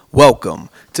Welcome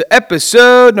to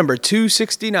episode number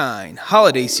 269,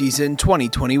 Holiday Season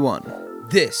 2021.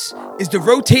 This is the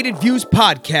Rotated Views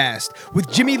podcast with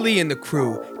Jimmy Lee and the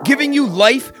crew, giving you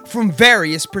life from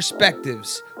various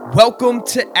perspectives. Welcome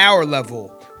to our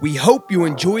level. We hope you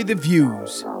enjoy the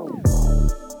views.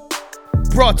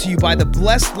 Brought to you by the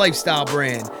Blessed Lifestyle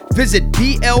brand. Visit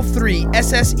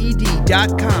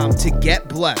BL3SSED.com to get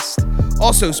blessed.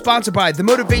 Also sponsored by The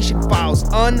Motivation Files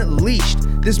Unleashed.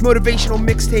 This motivational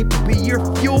mixtape will be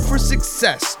your fuel for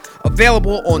success.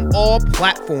 Available on all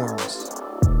platforms.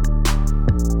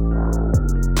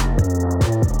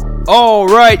 All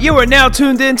right, you are now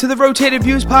tuned in to the Rotated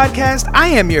Views podcast. I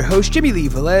am your host, Jimmy Lee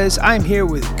Velez. I'm here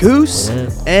with Goose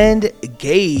and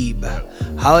Gabe.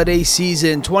 Holiday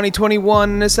season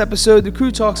 2021. In this episode, the crew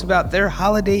talks about their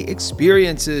holiday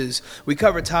experiences. We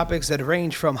cover topics that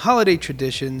range from holiday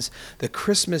traditions, the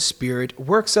Christmas spirit,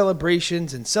 work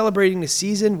celebrations, and celebrating the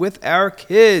season with our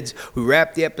kids. We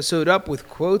wrap the episode up with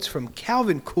quotes from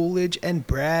Calvin Coolidge and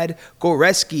Brad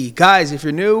Goreski. Guys, if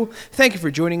you're new, thank you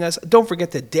for joining us. Don't forget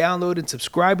to download and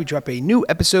subscribe. We drop a new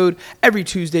episode every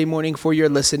Tuesday morning for your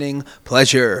listening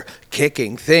pleasure.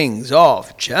 Kicking things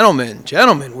off. Gentlemen,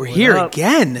 we're here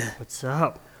again. What's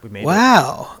up? We made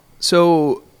Wow.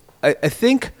 So I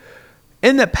think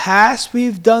in the past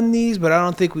we've done these, but I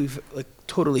don't think we've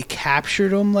totally captured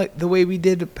them like the way we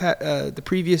did the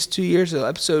previous 2 years. So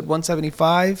episode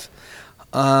 175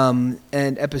 and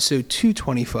episode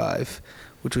 225,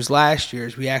 which was last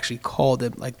year's. We actually called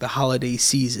it like the holiday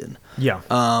season. Yeah.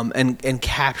 And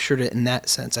captured it in that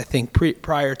sense. I think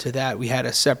prior to that, we had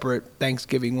a separate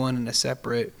Thanksgiving one and a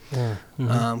separate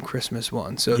Christmas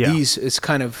one. So these, it's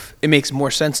kind of, it makes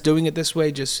more sense doing it this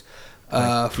way, just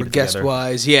for guest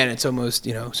wise. Yeah, and it's almost,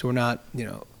 so we're not,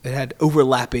 it had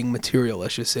overlapping material,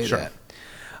 let's just say that.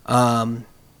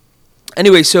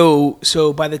 Anyway,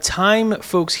 so by the time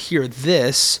folks hear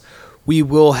this, we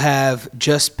will have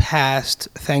just passed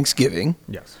Thanksgiving.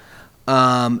 Yes.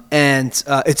 And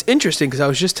it's interesting because I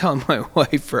was just telling my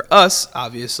wife, for us,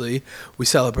 obviously, we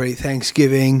celebrate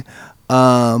Thanksgiving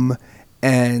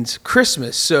and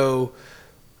Christmas. So,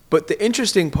 but the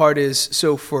interesting part is,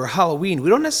 so for Halloween, we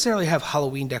don't necessarily have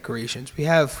Halloween decorations. We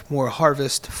have more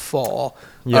harvest fall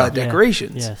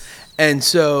decorations. Yes. And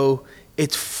so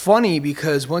it's funny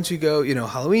because once you go,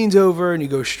 Halloween's over and you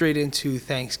go straight into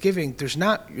Thanksgiving,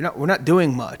 we're not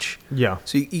doing much. Yeah.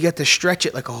 So you get to stretch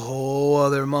it like a whole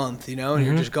other month, and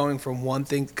you're just going from one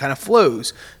thing, kind of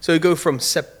flows. So you go from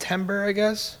September, I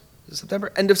guess,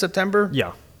 end of September.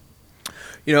 Yeah.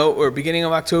 Or beginning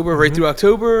of October, right through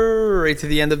October, right to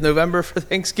the end of November for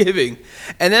Thanksgiving.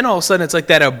 And then all of a sudden it's like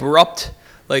that abrupt,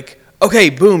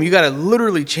 okay, boom, you got to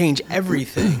literally change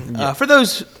everything. For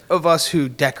those of us who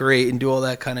decorate and do all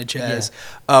that kind of jazz.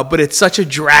 But it's such a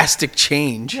drastic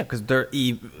change. Yeah, because they're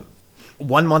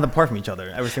 1 month apart from each other,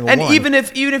 every single one. And even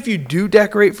if you do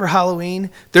decorate for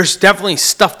Halloween, there's definitely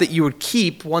stuff that you would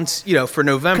keep once, for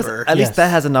November. At least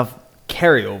that has enough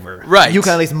carryover. Right. You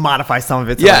can at least modify some of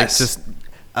it to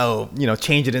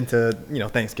change it into,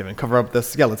 Thanksgiving, cover up the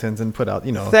skeletons and put out,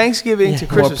 Thanksgiving to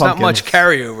Christmas, not much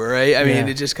carryover, right? I mean,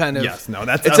 it just kind of... Yes, no,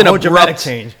 that's it's a whole dramatic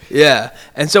change. Yeah,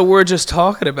 and so we're just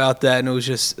talking about that, and it was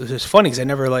just funny because I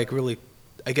never, really,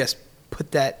 I guess,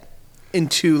 put that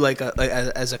into,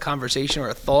 as a conversation or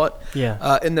a thought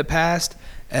in the past,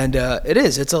 and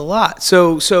it's a lot.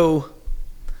 So...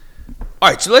 All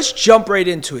right, so let's jump right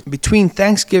into it. Between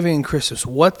Thanksgiving and Christmas,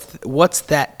 what's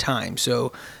that time?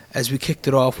 So... as we kicked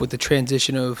it off with the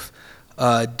transition of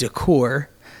decor,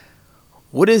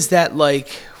 what is that like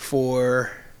for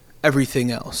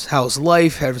everything else? How's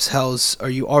life? Are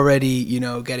you already,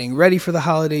 getting ready for the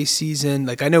holiday season?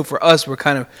 I know for us, we're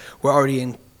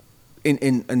already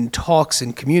in talks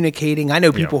and communicating. I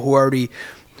know people who already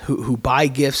who buy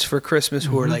gifts for Christmas,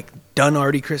 who are done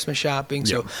already Christmas shopping.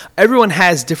 So everyone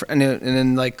has different, and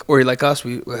then or like us,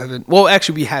 we haven't. Well,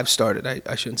 actually, we have started.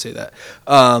 I shouldn't say that.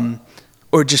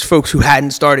 Or just folks who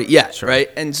hadn't started yet, right?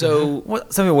 And so...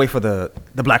 some people wait for the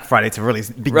Black Friday to really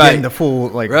begin the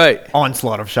full,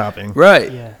 onslaught of shopping.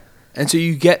 Right. Yeah. And so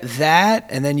you get that,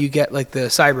 and then you get, the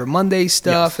Cyber Monday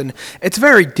stuff, and it's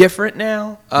very different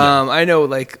now. I know,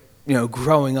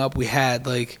 growing up, we had,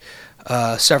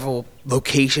 several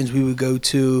locations we would go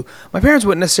to. My parents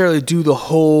wouldn't necessarily do the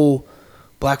whole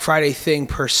Black Friday thing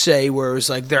per se, where it was,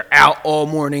 they're out all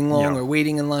morning long or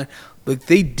waiting in line.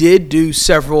 They did do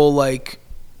several,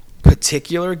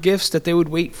 particular gifts that they would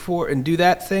wait for and do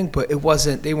that thing, but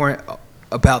they weren't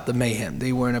about the mayhem.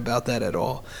 They weren't about that at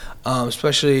all.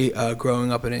 Especially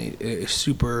growing up in a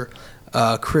super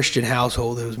Christian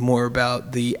household. It was more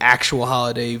about the actual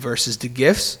holiday versus the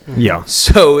gifts. Yeah.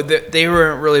 So they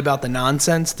weren't really about the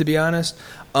nonsense, to be honest.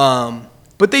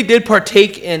 But they did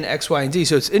partake in X, Y, and Z.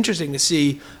 So it's interesting to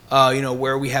see,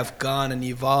 where we have gone and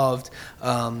evolved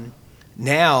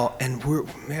now. And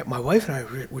my wife and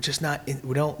I, we're just not,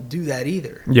 we don't do that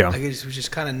either. Yeah. Like we're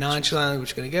just kind of nonchalant. We're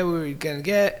just going to get what we're going to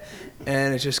get.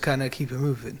 And it's just kind of keep it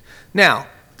moving. Now,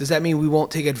 does that mean we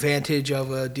won't take advantage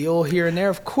of a deal here and there?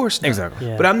 Of course not. Exactly.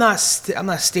 Yeah. But I'm not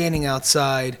standing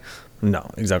outside. No,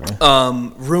 exactly.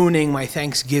 Ruining my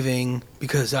Thanksgiving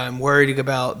because I'm worried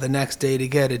about the next day to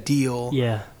get a deal.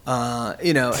 Yeah.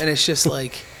 And it's just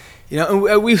like,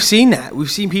 and we've seen that.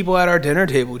 We've seen people at our dinner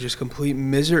table just complete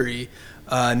misery,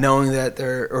 knowing that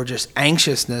or just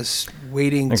anxiousness,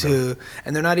 waiting to,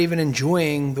 and they're not even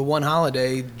enjoying the one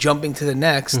holiday, jumping to the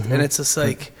next, and it's just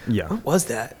like, what was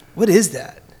that? What is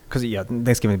that? Because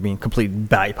Thanksgiving being completely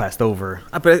bypassed over.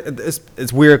 But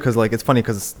it's weird because it's funny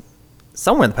because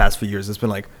somewhere in the past few years it's been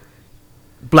like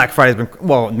Black Friday's been,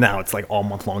 well, now it's like all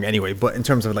month long anyway, but in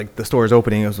terms of like the stores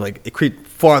opening, it was like it creeped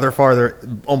farther,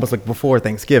 almost like before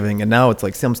Thanksgiving, and now it's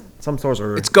like some stores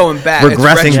are going back,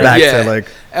 regressing back to like,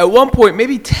 at one point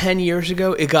maybe 10 years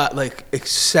ago it got like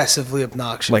excessively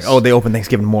obnoxious, like, they open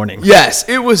Thanksgiving morning. Yes,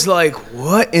 it was like,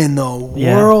 what in the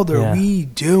world are we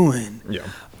doing?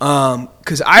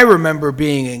 Because I remember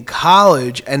being in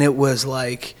college and it was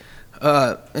like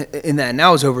in that, now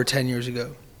it was over 10 years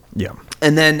ago. Yeah.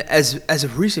 And then as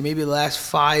of recent, maybe the last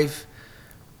 5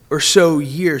 or so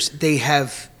years, they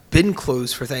have been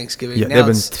closed for Thanksgiving. Yeah, now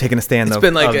they've been taking a stand. It's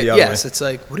been like, it's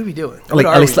like, what are we doing? Like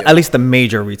at least the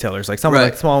major retailers, like some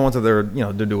like small ones, they're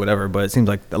they do whatever. But it seems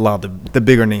like a lot of the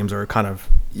bigger names are kind of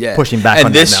pushing back. And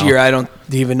on this that now. year, I don't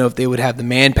even know if they would have the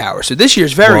manpower. So this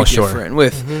year's very different.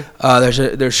 With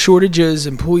there's shortages,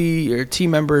 employee or team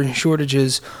member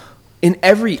shortages in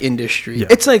every industry. Yeah.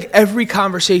 It's like every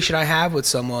conversation I have with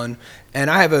someone,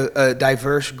 and I have a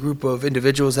diverse group of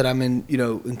individuals that I'm in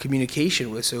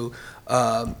communication with. So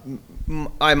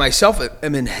I myself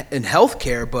am in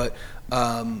healthcare, but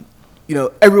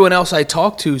everyone else I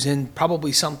talk to is in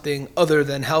probably something other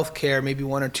than healthcare, maybe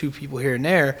 1 or 2 people here and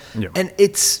there. Yeah. And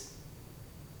it's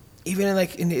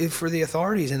even for the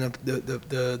authorities and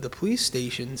the police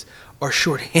stations are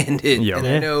shorthanded. Yeah. And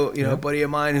I know a buddy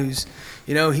of mine who's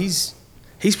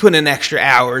he's putting in extra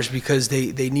hours because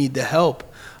they need the help.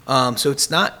 So it's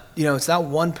not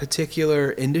one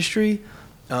particular industry.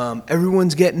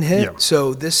 Everyone's getting hit. Yeah.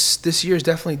 So this year is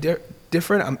definitely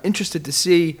different. I'm interested to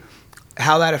see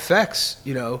how that affects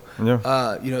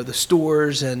the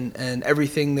stores and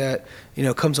everything that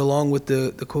comes along with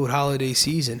the quote holiday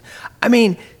season. I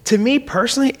mean, to me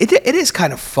personally, it is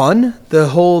kind of fun, the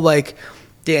whole like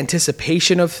the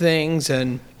anticipation of things,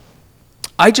 and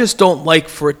I just don't like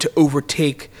for it to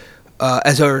overtake,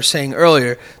 as I was saying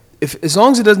earlier, as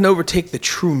long as it doesn't overtake the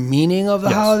true meaning of the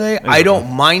holiday, exactly. I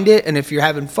don't mind it. And if you're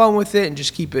having fun with it and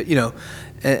just keep it,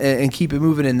 and keep it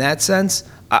moving in that sense,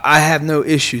 I have no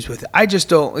issues with it. I just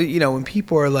don't, when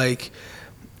people are like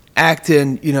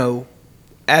acting,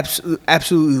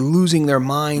 absolutely losing their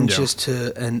mind just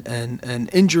to, and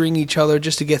injuring each other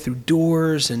just to get through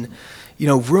doors and,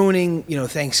 ruining,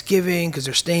 Thanksgiving because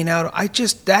they're staying out. I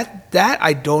just, that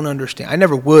I don't understand. I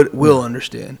never will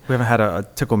understand. We haven't had a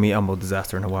Tickle Me Elmo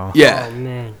disaster in a while. Yeah. Oh,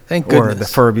 man. Thank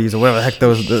goodness. Or the Furbies or whatever the heck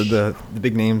those, the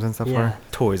big names and stuff are.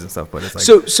 Toys and stuff, but it's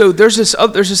like. So there's this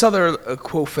other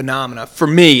quote phenomena, for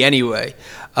me anyway,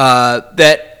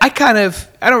 that I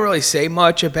don't really say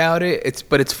much about it.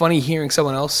 But it's funny hearing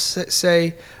someone else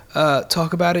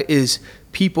talk about it, is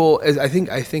people, as I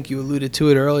think you alluded to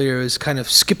it earlier, is kind of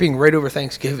skipping right over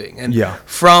Thanksgiving, and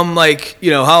from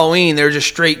Halloween they're just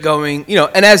straight going,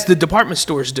 and as the department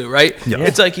stores do, right? Yeah.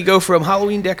 It's like you go from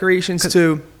Halloween decorations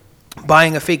to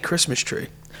buying a fake Christmas tree.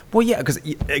 Well, yeah,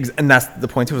 and that's the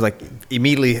point too. Is like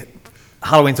immediately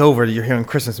Halloween's over, you're hearing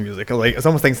Christmas music. Like it's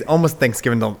almost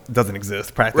Thanksgiving doesn't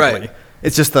exist practically. Right.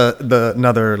 It's just the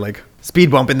another like speed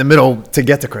bump in the middle to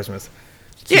get to Christmas.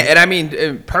 Yeah, and I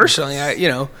mean personally,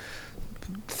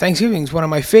 Thanksgiving is one of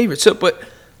my favorites. So, but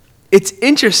it's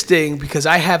interesting because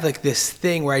I have like this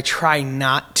thing where I try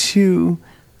not to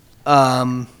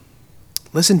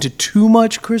listen to too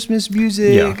much Christmas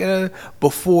music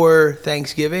before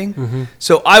Thanksgiving. Mm-hmm.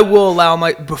 So I will allow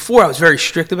before I was very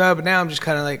strict about it, but now I'm just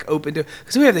kind of like open to,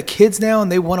 because we have the kids now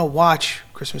and they want to watch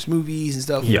Christmas movies and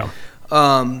stuff. Yeah.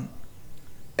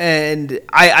 And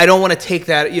I don't want to take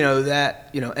that,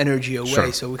 energy away.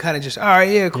 Sure. So we kind of just, all right,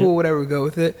 yeah, cool, whatever, we go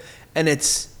with it. And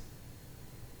it's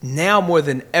now more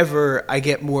than ever,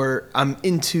 I'm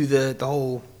into the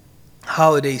whole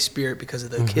holiday spirit because of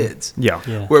the kids.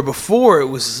 Yeah. Where before it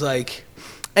was like,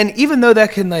 and even though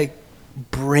that can like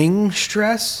bring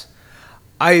stress,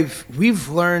 we've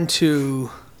learned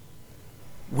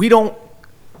we don't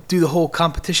do the whole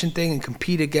competition thing and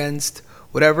compete against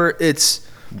whatever. It's,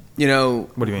 what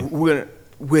do you mean?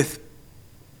 With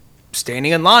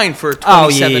standing in line for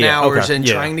 27 hours and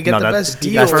Yeah. trying to get the best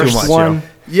deal. That's too much. One,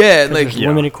 Yeah, like there's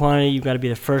limited quantity. You got to be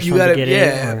the first you one gotta, to get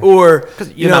yeah, it. or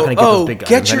you're not gonna get those big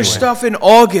get items your anyway. stuff in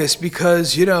August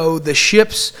because the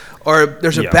ships are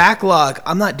there's a Yeah. backlog.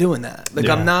 I'm not doing that. Like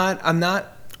Yeah. I'm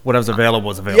not. Whatever's available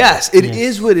is available. Yes, it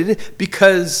is what it is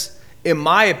because in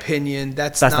my opinion,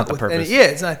 that's not the what- purpose. Yeah,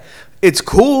 it's not. It's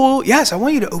cool. Yes, I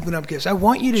want you to open up gifts. I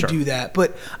want you to Sure. do that.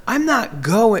 But I'm not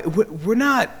going. We're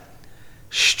not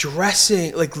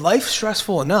stressing. Like life's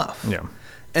stressful enough. Yeah.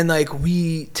 And like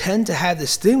we tend to have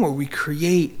this thing where we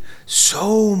create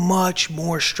so much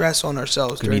more stress on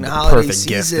ourselves during need the the holiday perfect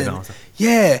gift season. and all that.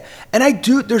 Yeah, and I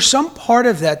do. There's some part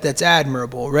of that that's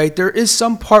admirable, right? There is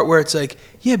some part where it's like,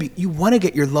 yeah, but you want to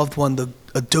get your loved one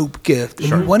a dope gift, and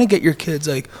you want to get your kids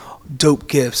like dope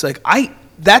gifts. Like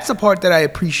that's the part that I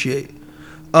appreciate.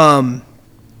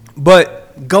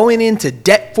 But going into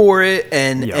debt for it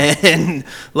and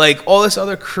like all this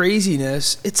other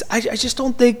craziness, I just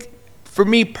don't think. For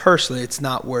me personally, it's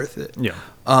not worth it. Yeah.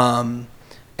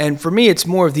 And for me, it's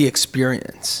more of the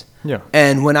experience. Yeah.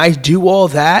 And when I do all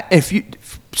that,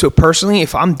 personally,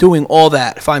 if I'm doing all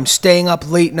that, if I'm staying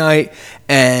up late night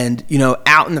and,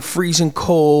 out in the freezing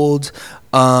cold,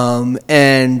 and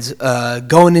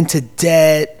going into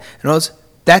debt and all this,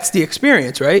 that's the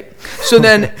experience, right? So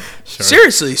then,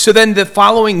 seriously, the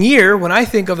following year, when I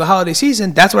think of the holiday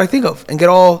season, that's what I think of and get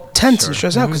all tense and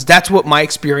stressed out because that's what my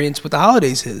experience with the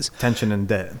holidays is. Tension and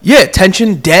debt. Yeah,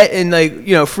 tension, debt, and like,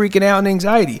 freaking out and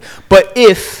anxiety. But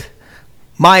if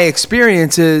my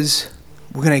experience is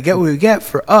we're going to get what we get,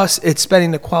 for us, it's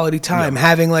spending the quality time,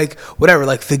 having like whatever,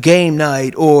 like the game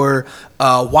night or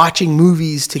watching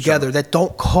movies together that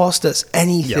don't cost us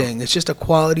anything. Yeah. It's just a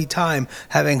quality time,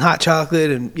 having hot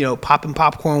chocolate and, popping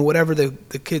popcorn, whatever the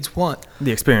kids want.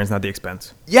 The experience, not the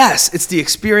expense. Yes, it's the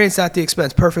experience, not the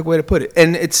expense. Perfect way to put it.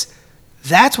 And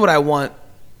that's what I want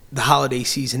the holiday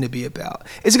season to be about.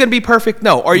 Is it going to be perfect?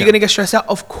 No. Are you going to get stressed out?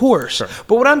 Of course. Sure.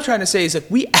 But what I'm trying to say is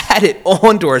that we add it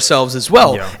on to ourselves as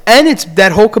well. Yeah. And it's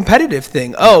that whole competitive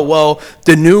thing. Oh, well,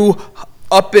 the new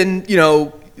up and,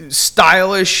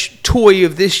 stylish toy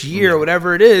of this year, or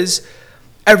whatever it is,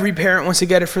 every parent wants to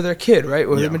get it for their kid, right?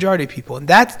 Or the majority of people. And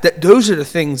those are the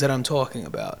things that I'm talking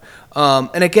about.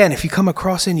 And again, if you come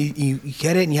across it and you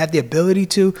get it and you have the ability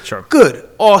to, good,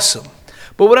 awesome.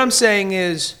 But what I'm saying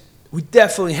is, we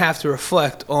definitely have to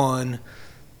reflect on.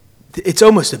 It's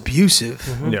almost abusive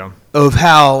of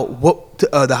what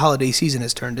the holiday season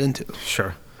has turned into.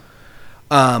 Sure.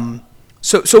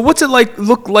 So what's it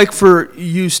look like for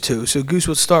used to? So Goose,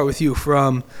 we'll start with you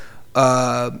from,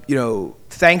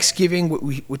 Thanksgiving,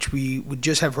 which we would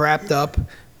just have wrapped up,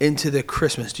 into the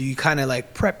Christmas. Do you kind of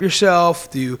like prep yourself?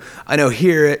 I know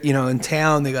here at, in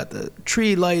town they got the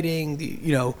tree lighting.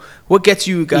 What gets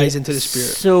you guys into the spirit?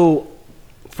 So.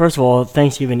 First of all,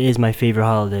 Thanksgiving is my favorite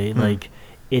holiday. Like,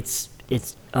 it's I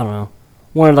don't know,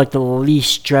 one of like the least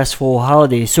stressful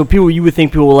holidays. So you would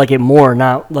think people will like it more,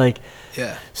 not like.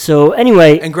 Yeah. So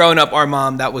anyway. And growing up, our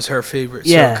mom, that was her favorite.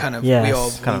 Yeah. So we all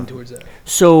leaned towards that.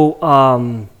 So,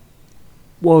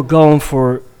 going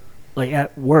for like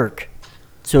at work.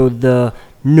 So the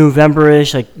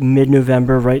November-ish, like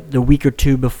mid-November, right, the week or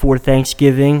two before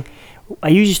Thanksgiving, I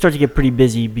usually start to get pretty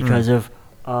busy because of.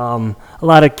 A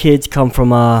lot of kids come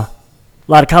from a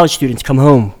lot of college students come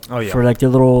home for like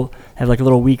have like a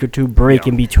little week or two break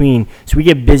in between. So we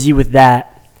get busy with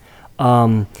that.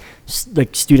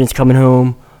 Like students coming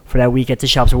home for that week at the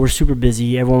shop. So we're super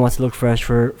busy. Everyone wants to look fresh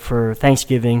for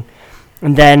Thanksgiving.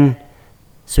 And then,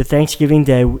 so Thanksgiving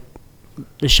Day,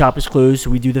 the shop is closed. So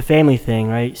we do the family thing,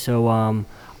 right? So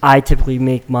I typically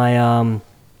make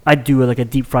I do like a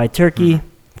deep fried turkey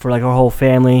for like our whole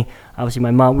family. Obviously,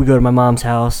 we go to my mom's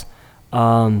house.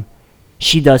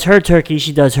 She does her turkey.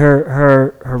 She does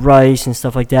her rice and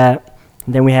stuff like that.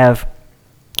 And then we have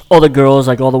all the girls,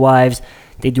 like all the wives,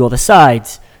 they do all the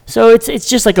sides. So it's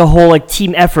just like a whole like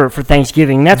team effort for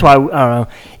Thanksgiving. And that's why, I don't know,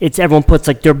 everyone puts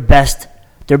like their best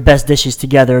dishes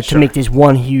together to make this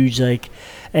one huge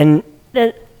and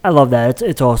I love that.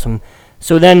 It's awesome.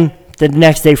 So then the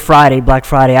next day, Black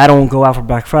Friday, I don't go out for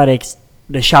Black Friday 'cause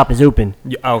the shop is open.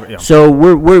 So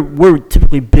we're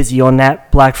typically busy on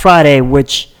that Black Friday,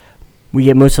 which we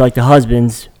get most of like the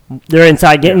husbands. They're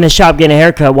inside getting the shop, getting a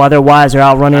haircut while their wives are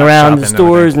out running around the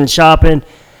stores and shopping.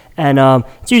 And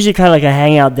it's usually kind of like a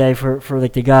hangout day for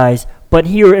like the guys. But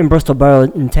here in Bristol Borough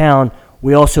in town,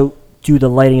 we also do the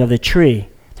lighting of the tree.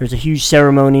 there's a huge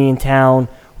ceremony in town.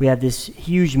 We have this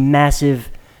huge, massive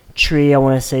tree. I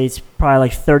want to say it's probably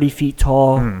like 30 feet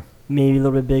tall, maybe a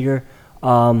little bit bigger.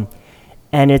 And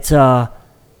it's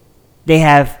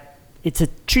it's a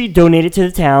tree donated to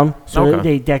the town, so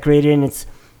they decorate it, and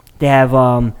they have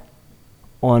on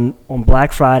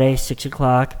Black Friday,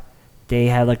 6:00, they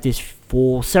have like this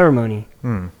full ceremony.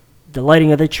 The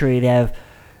lighting of the tree. They have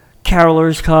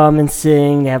carolers come and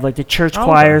sing. They have like the church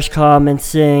choirs come and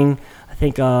sing. I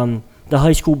think the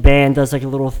high school band does like a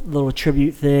little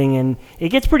tribute thing, and it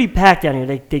gets pretty packed down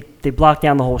here. They block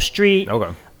down the whole street.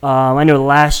 Okay. I know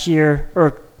last year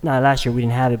we didn't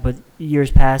have it, but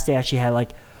years past they actually had like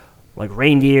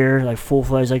reindeer, like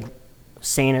full-fledged like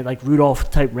Santa, like Rudolph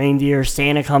type reindeer.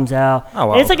 Santa comes out. Oh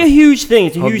wow! And it's like a huge thing.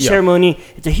 It's a huge ceremony.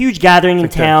 It's a huge gathering in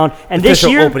town. And this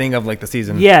year, opening of like the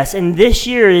season. Yes, and this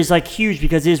year is like huge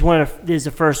because it is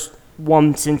the first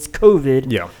one since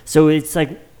COVID. Yeah. So it's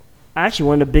like actually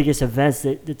one of the biggest events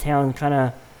that the town kind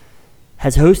of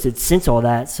has hosted since all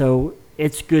that. So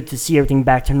it's good to see everything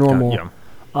back to normal. Yeah.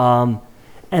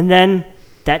 And then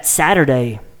that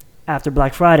Saturday after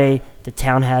Black Friday, the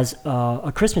town has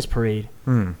a Christmas parade.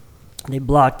 They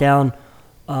block down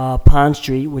Pond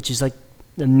Street, which is like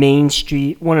the main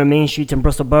street, one of the main streets in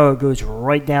Bristol Borough. Goes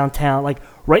right downtown, like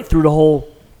right through the whole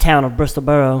town of Bristol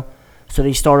Borough. So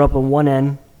they start up on one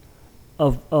end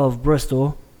of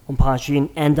Bristol on Pond Street and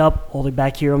end up all the way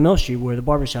back here on Mill Street where the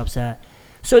barbershop's at.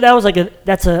 So that was like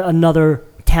another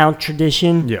town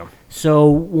tradition. Yeah.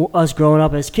 So us growing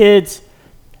up as kids,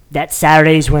 that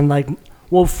Saturdays when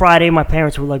Friday my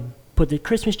parents would like put the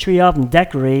Christmas tree up and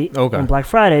decorate on Black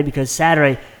Friday, because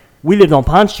Saturday we lived on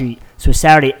Pond Street, so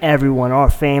Saturday everyone, our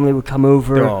family, would come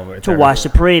over to watch the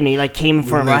parade, and they like came in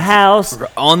front of our house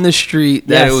on the street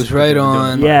that it was right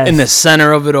on, in the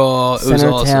center of it all. It was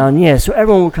awesome. Town, yeah. So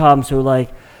everyone would come. So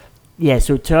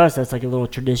so to us that's like a little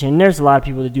tradition. And there's a lot of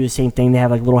people that do the same thing. They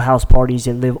have like little house parties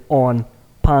that live on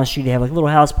Pond Street. They have like little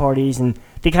house parties, and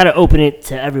they kind of open it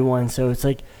to everyone. So it's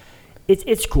like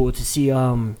it's cool to see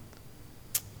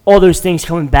all those things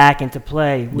coming back into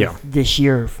play this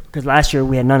year, because last year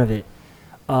we had none of it.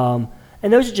 And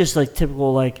those are just like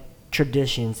typical like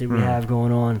traditions that we have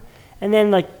going on. And then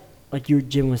like your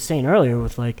Jim was saying earlier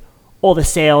with like all the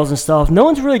sales and stuff, no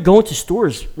one's really going to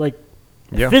stores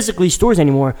physically stores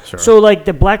anymore. Sure. So like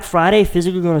the Black Friday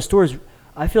physically going to stores,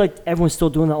 I feel like everyone's still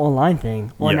doing the online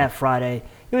thing on that Friday.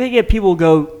 You get people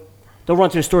they'll run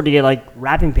to the store to get like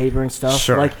wrapping paper and stuff,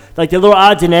 like the little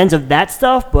odds and ends of that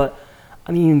stuff, but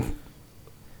I mean,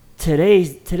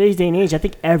 today's day and age, I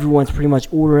think everyone's pretty much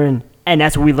ordering, and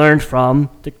that's what we learned from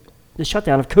the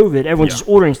shutdown of COVID. Everyone's just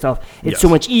ordering stuff. It's so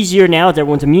much easier now that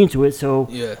everyone's immune to it. So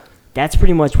that's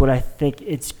pretty much what I think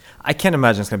it's. I can't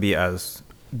imagine it's gonna be as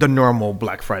the normal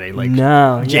Black Friday,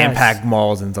 jam-packed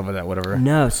malls and stuff like that, whatever.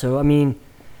 No, so I mean,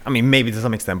 maybe to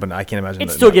some extent, but I can't imagine. It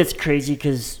still gets crazy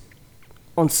because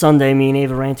on Sunday, me and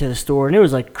Ava ran to the store, and it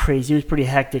was like crazy. It was pretty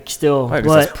hectic still. But to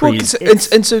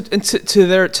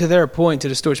their point, to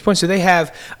the store's point, so they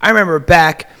have. I remember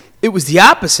it was the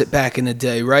opposite back in the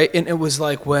day, right? And it was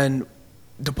like when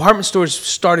department stores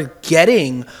started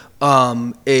getting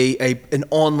an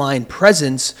online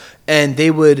presence, and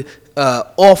they would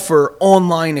offer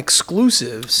online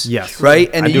exclusives. Yes, right,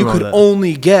 and you could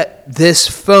only get this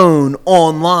phone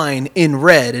online in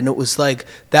red, and it was like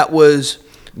that was.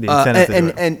 And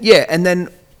then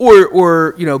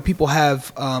people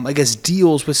have I guess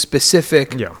deals with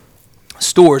specific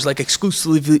stores, like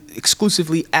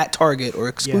exclusively at Target or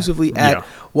exclusively at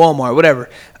Walmart, whatever.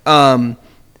 And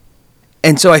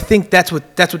so I think that's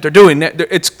what they're doing.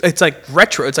 It's like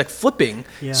retro. It's like flipping.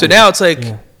 Yeah. So now it's like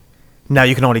now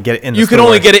you can only get it in the store. You can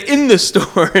only get it in the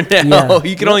store now. Yeah.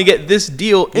 You can only get this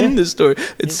deal in the store.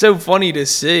 It's so funny to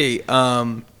see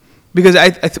because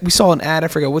we saw an ad. I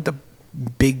forgot what the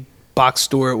big box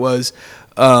store it was,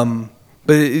 but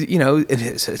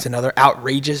it's another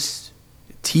outrageous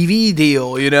TV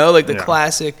deal, like the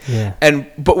classic.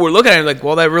 But we're looking at it like,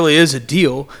 well, that really is a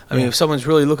deal. I mean, if someone's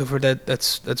really looking for that,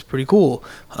 that's pretty cool.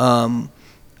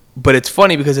 But it's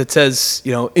funny because it says,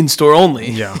 in store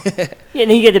only. Yeah,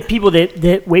 and you get the people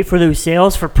that wait for those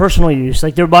sales for personal use.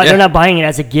 Like they're not buying it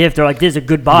as a gift. They're like, this is a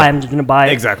good buy. I'm just going to buy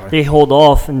it. Exactly. They hold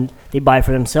off and they buy it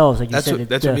for themselves. Like you said,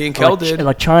 that's what me and Kel did.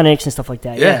 Electronics and stuff like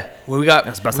that. Yeah. Well, we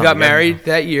got married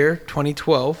that year,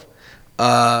 2012. We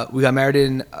got married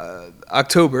in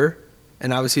October,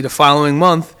 and obviously the following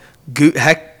month,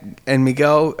 and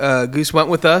Miguel Goose went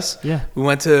with us. Yeah. We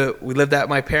lived at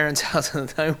my parents' house at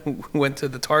the time. We went to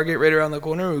the Target right around the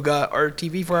corner. We got our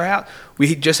TV for our house.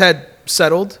 We just had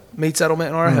made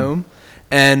settlement in our home,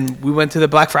 And we went to the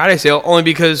Black Friday sale only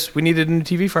because we needed a new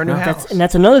TV for our new house.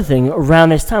 That's another thing. Around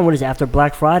this time, what is it, after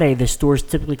Black Friday, the stores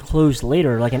typically close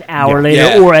later, like an hour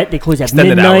later, or they close at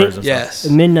extended midnight. Hours Yes.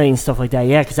 At midnight and stuff like that.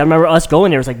 Yeah, because I remember us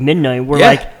going there. It was like midnight.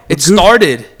 It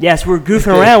started. Yes, we're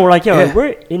goofing around. We're like,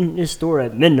 we're in this store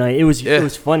at midnight. It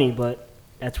was funny, but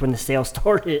that's when the sale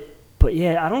started. But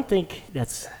yeah, I don't think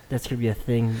that's gonna be a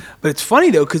thing. But it's funny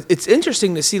though, because it's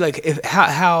interesting to see like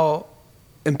how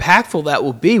impactful that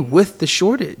will be with the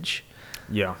shortage.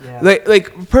 Yeah.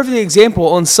 Like perfect example,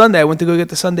 on Sunday I went to go get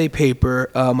the Sunday paper.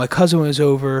 My cousin was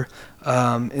over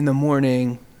in the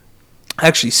morning. I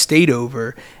actually stayed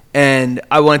over, and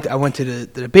I went to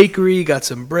the bakery, got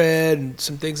some bread and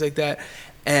some things like that.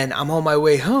 And I'm on my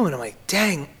way home, and I'm like,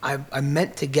 dang, I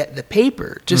meant to get the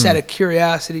paper just out of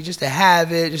curiosity, just to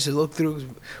have it, just to look through.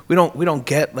 We don't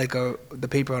get like the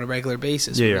paper on a regular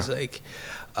basis. Yeah. It was like,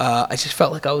 I just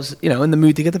felt like I was, in the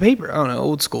mood to get the paper. I don't know,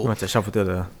 old school. We went to shuffle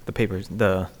through the papers,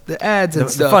 the ads and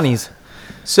stuff. the funnies.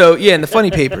 So yeah, and the funny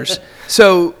papers.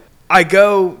 So I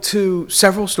go to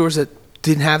several stores that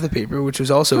didn't have the paper, which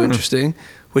was also interesting.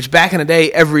 Which back in the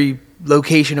day, every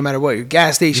location, no matter what, your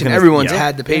gas station, everyone's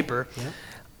had the paper. Yeah.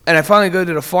 And I finally go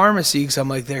to the pharmacy because I'm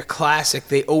like, they're classic.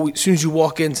 They always, as soon as you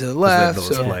walk into the left.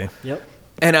 Yep.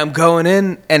 And I'm going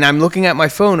in, and I'm looking at my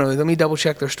phone. I'm like, let me double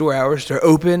check their store hours. They're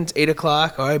open. It's 8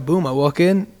 o'clock. All right, boom. I walk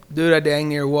in. Dude, I dang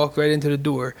near walked right into the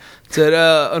door. Said,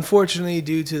 unfortunately,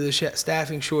 due to the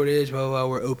staffing shortage, blah, blah, blah,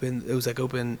 we're open. It was like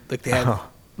open, like they had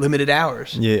limited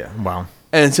hours. Yeah, wow.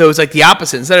 And so it's like the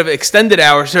opposite. Instead of extended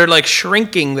hours, they're like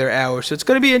shrinking their hours. So it's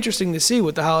going to be interesting to see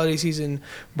what the holiday season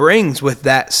brings with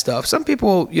that stuff. Some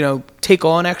people, take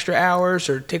on extra hours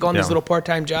or take on these little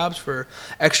part-time jobs for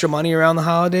extra money around the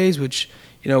holidays, which,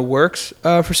 works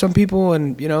for some people.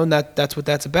 And, and that's what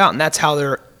that's about. And that's how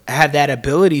they're have that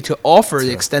ability to offer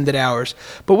the extended hours.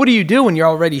 But what do you do when you're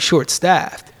already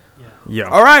short-staffed? Yeah.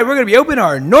 All right, we're going to be open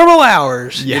our normal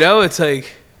hours. Yeah. It's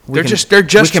like they're we just can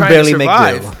trying barely to make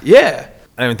survive. do. Yeah.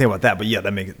 I didn't even think about that, but yeah,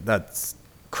 that's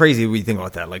crazy when you think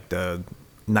about that. Like the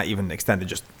not even extended,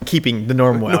 just keeping the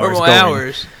normal hours going.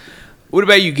 Hours. What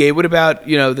about you, Gabe? What about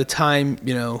the time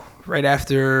right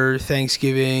after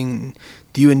Thanksgiving?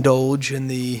 Do you indulge in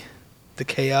the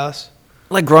chaos?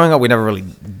 Like growing up, we never really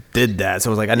did that, so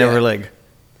it was like I never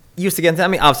used to get into. I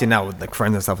mean, obviously now with like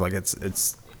friends and stuff, like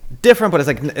it's different, but it's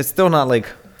like it's still not like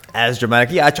as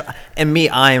dramatic. Yeah,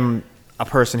 I'm a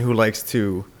person who likes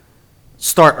to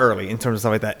start early in terms of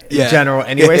stuff like that in general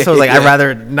anyway. So like I'd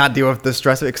rather not deal with the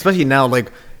stress of it, especially now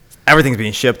like everything's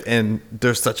being shipped and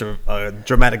there's such a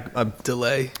dramatic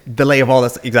delay of all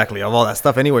this of all that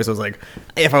stuff anyway. So it's like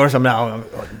if I order some now,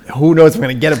 who knows if I'm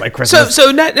gonna get it by Christmas.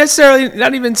 So not necessarily,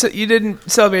 not even you didn't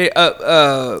celebrate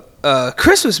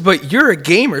Christmas, but you're a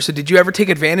gamer. So did you ever take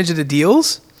advantage of the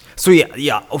deals? So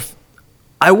yeah,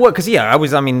 I would, because I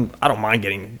don't mind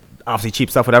getting obviously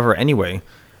cheap stuff, whatever anyway.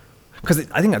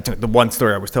 Because I think the one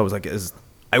story I was told was like,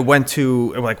 I went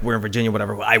to, like, we're in Virginia,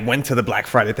 whatever. I went to the Black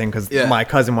Friday thing because my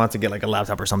cousin wanted to get like a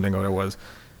laptop or something, whatever it was,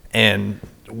 and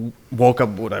woke up,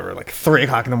 whatever, like 3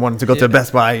 o'clock in the morning to go to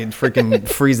Best Buy in freaking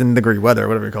freezing degree weather,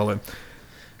 whatever you call it.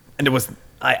 And it was,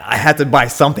 I had to buy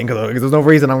something because there's no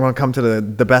reason I'm going to come to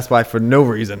the Best Buy for no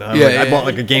reason. I bought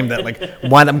like a game that like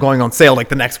wound up going on sale like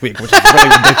the next week, which is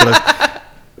really ridiculous.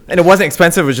 And it wasn't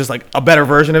expensive. It was just like a better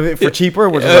version of it for cheaper,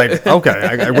 which is like, okay,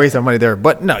 I wasted money there.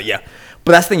 But no,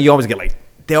 But that's the thing, you always get like,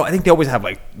 I think they always have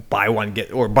like buy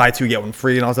 2 get 1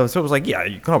 free and all stuff. So it was like, you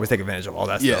can always take advantage of all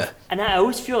that stuff. And I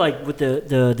always feel like with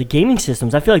the gaming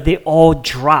systems, I feel like they all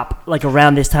drop like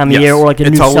around this time of year, or like the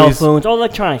new cell phones, all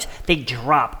electronics, they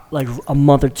drop like a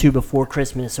month or two before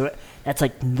Christmas. So that's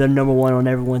like the number one on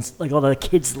everyone's, like all the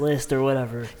kids list or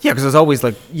whatever. Yeah, because it's always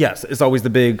like, it's always the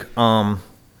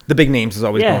big names is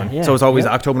always going. Yeah, so it's always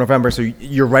October, November. So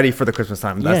you're ready for the Christmas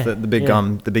time. That's the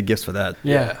big gifts for that.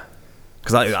 Yeah.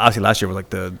 Because obviously last year was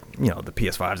like the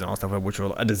PS5s and all stuff, which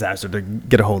were a disaster to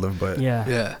get a hold of. But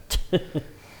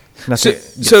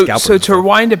So to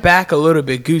rewind it back a little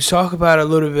bit, Goose, talk about a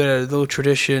little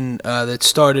tradition that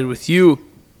started with you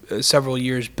several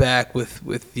years back with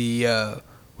the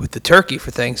turkey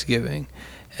for Thanksgiving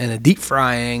and the deep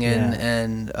frying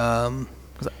and how long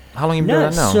have you been doing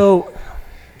that now? So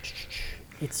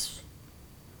it's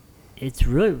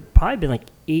really probably been like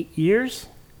 8 years.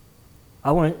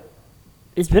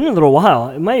 It's been a little while.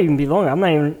 It might even be longer. I'm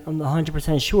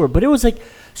 100% sure. But it was like,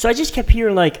 so I just kept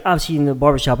hearing, like, obviously in the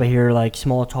barbershop I hear like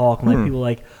small talk and like people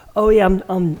like, oh yeah,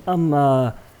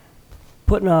 I'm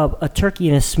putting a turkey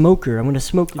in a smoker. I'm going to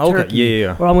smoke the turkey.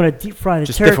 Yeah. Or I'm going to deep fry the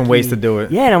just turkey. Different ways to do it.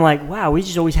 Yeah, and I'm like, wow, we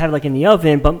just always have it like in the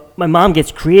oven. But my mom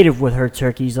gets creative with her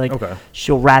turkeys. Like,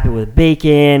 she'll wrap it with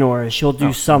bacon or she'll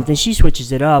do something. She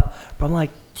switches it up. But I'm like,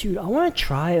 dude, I want to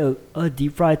try a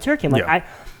deep fried turkey. I'm like,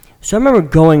 so I remember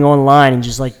going online and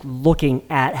just like looking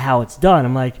at how it's done.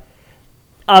 I'm like,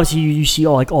 obviously you see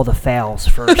all the fails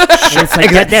first. It's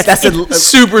like that's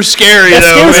super scary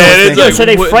though, man. It's so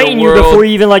they frighten you before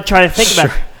you even like try to think about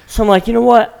it. So I'm like, you know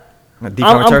what? I'm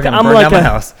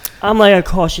like a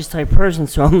cautious type person,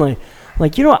 so I'm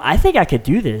like, you know what? I think I could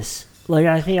do this. Like,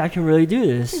 I think I can really do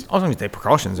this. Also, need to take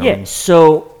precautions. Yeah.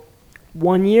 So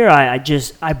one year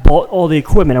I bought all the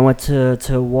equipment. I went to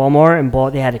Walmart and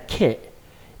they had a kit.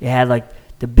 It had like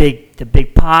the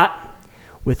big pot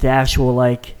with the actual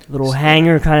like little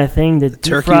hanger kind of thing. The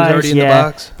turkey's already in the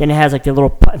box. Then it has like the little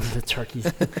the turkeys.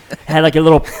 It had like a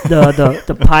little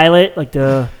the pilot, like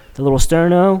the little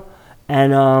sterno,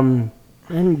 and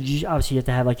you obviously have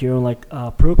to have like your own like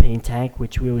propane tank,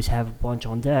 which we always have a bunch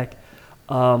on deck.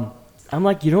 I'm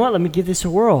like, you know what? Let me give this a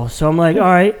whirl. So I'm like, all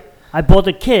right. I bought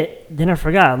the kit. Then I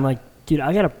forgot. I'm like, dude,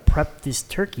 I gotta prep this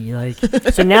turkey. Like,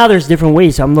 so now there's different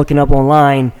ways. So I'm looking up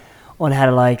online on how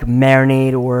to like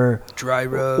marinate or dry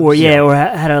rub, or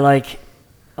how to like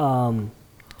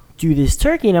do this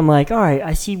turkey. And I'm like, all right,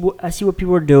 I see what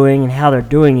people are doing and how they're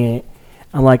doing it.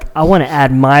 I'm like, I want to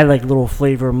add my like little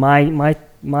flavor, my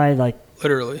like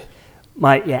literally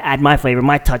add my flavor,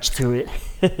 my touch to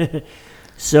it.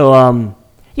 So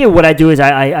what I do is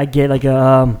I get like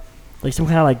a like some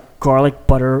kind of like garlic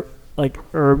butter like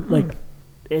herb like.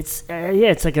 It's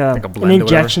like an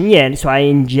injection. Yeah, and so I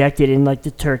inject it in like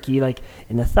the turkey, like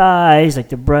in the thighs, like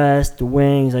the breast, the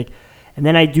wings, like, and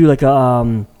then I do like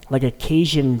a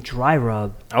Cajun dry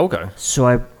rub. Okay. So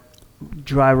I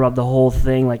dry rub the whole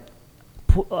thing, like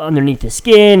underneath the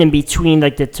skin and between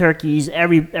like the turkeys,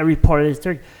 every part of this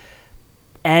turkey.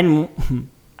 And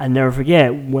I never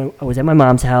forget when I was at my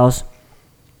mom's house,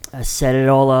 I set it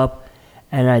all up,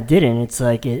 and I didn't. It's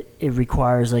like it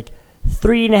requires like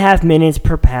 3.5 minutes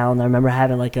per pound. I remember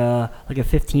having like a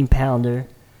 15 pounder.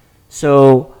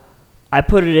 So I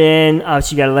put it in.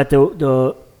 Obviously, you gotta let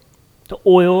the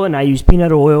oil, and I use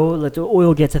peanut oil. Let the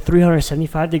oil get to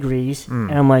 375 degrees,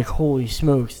 and I'm like, holy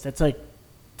smokes, that's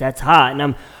hot.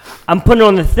 And I'm putting it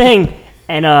on the thing,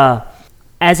 and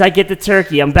as I get the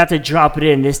turkey, I'm about to drop it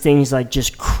in. This thing's like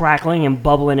just crackling and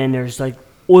bubbling, and there's like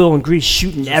oil and grease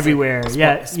shooting everywhere.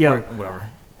 Whatever.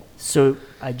 So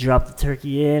I dropped the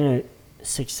turkey in, a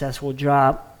successful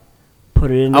drop, put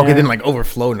it in there. Okay, didn't like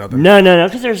overflow nothing. No,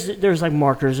 because there's like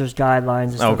markers, there's guidelines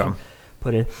and stuff. Okay.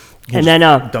 Put it. And then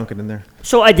dunk it in there.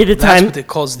 So I did the time. That's what they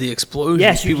calls the explosion.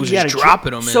 Yes, people just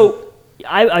dropping them in. So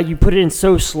you put it in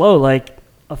so slow, like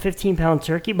a 15-pound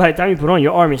turkey. By the time you put it on,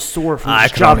 your arm is sore from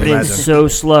just dropping it in so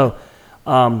slow.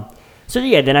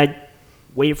 Then I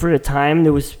waited for the time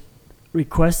that was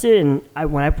requested, and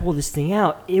when I pulled this thing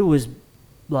out, it was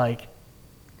like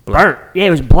burnt. Yeah, it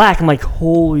was black. I'm like,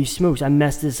 holy smokes, I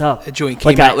messed this up. That joint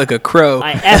came out like a crow.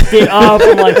 I effed it up.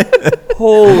 I'm like,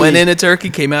 holy. Went in a turkey,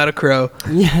 came out a crow.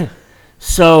 Yeah.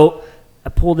 So I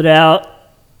pulled it out,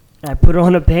 and I put it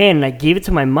on a pan, and I gave it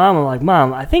to my mom. I'm like,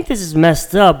 Mom, I think this is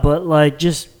messed up, but like,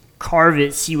 just carve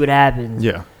it, see what happens.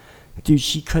 Yeah. Dude,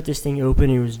 she cut this thing open.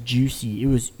 It was juicy. It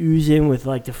was oozing with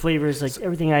like the flavors, like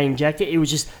everything I injected. It was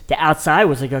just the outside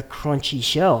was like a crunchy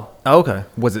shell. Oh, okay.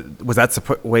 Was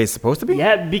that way it's supposed to be?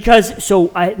 Yeah, because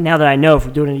now that I know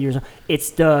from doing it years,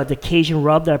 it's the Cajun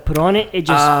rub that I put on it. It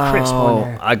just crisp on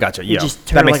there. I gotcha. Yeah, it just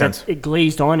that makes sense. It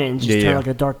glazed on it and just turned like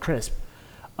a dark crisp.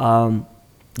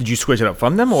 Did you switch it up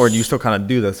from them, or do you still kind of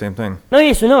do the same thing?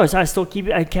 No, so I still keep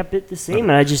it. I kept it the same,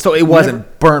 and I just it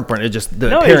wasn't burnt. It just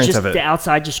the appearance of it. The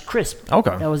outside just crisp.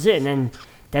 Okay, that was it, and then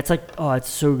that's like, oh, it's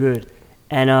so good,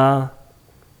 and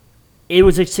it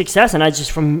was a success. And I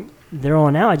just from there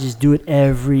on out, I just do it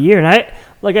every year. And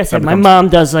like I said, my mom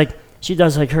does like her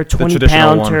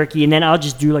 20-pound turkey, and then I'll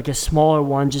just do like a smaller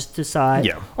one just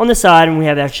on the side, and we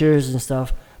have extras and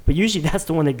stuff. But usually that's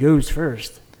the one that goes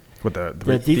first. With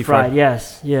the deep fried,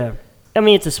 yes, yeah. I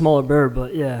mean, it's a smaller bird,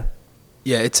 but yeah.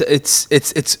 Yeah, it's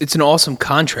an awesome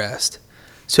contrast.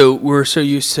 So we're so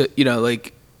used to,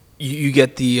 like you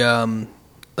get the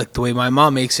like the way my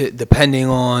mom makes it, depending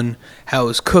on how it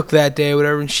was cooked that day or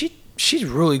whatever. And she's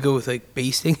really good with like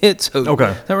basting it, so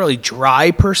it's not really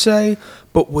dry per se.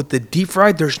 But with the deep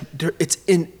fried,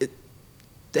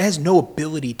 it has no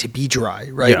ability to be dry,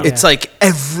 right? Yeah. It's like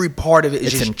every part of it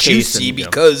is just juicy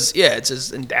because it's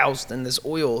just doused in this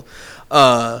oil.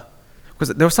 Because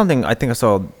there was something I think I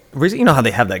saw. You know how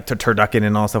they have like turducken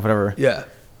and all stuff, whatever. Yeah.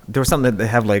 There was something that they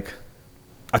have like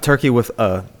a turkey with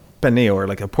a penne or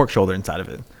like a pork shoulder inside of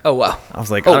it. Oh wow! I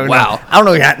was like, oh I don't wow! know.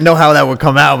 I don't know how that would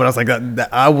come out, but I was like,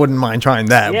 I wouldn't mind trying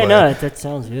that. Yeah, but. no, that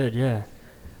sounds good. Yeah.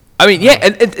 I mean, yeah,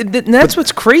 and that's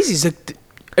what's crazy is that.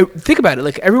 Think about it.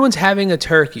 Like everyone's having a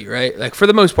turkey, right? Like for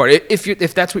the most part,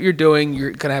 if that's what you're doing,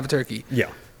 you're gonna have a turkey. Yeah.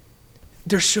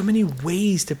 There's so many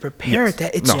ways to prepare Yes. it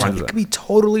that it could be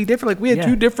totally different. Like we had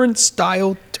 2 different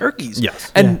style turkeys.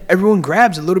 Yes. And everyone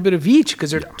grabs a little bit of each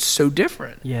because they're so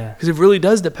different. Yeah. Because it really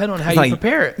does depend on how you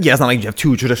prepare it. Yeah, it's not like you have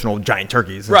 2 traditional giant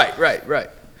turkeys. Right.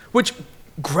 Which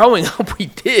growing up we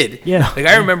did. Yeah. Like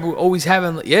I remember always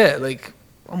having, like,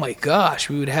 oh my gosh,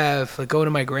 we would have, like going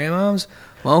to my grandma's,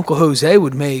 my Uncle Jose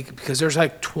would make, because there's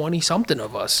like 20 something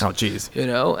of us. Oh, jeez. You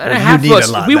know? And Well, half you of need us,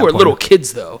 a lot we at that were point. little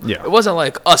kids though. Yeah. It wasn't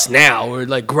like us now, we're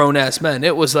like grown ass men.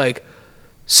 It was like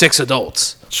 6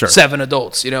 adults, Sure. 7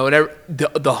 adults, and the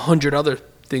 100 other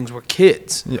things were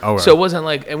kids. Yeah, oh, right. So it wasn't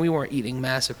like, and we weren't eating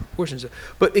massive proportions.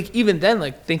 But like, even then,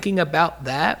 like thinking about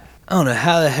that, I don't know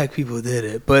how the heck people did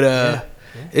it, but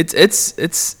it's And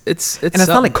it's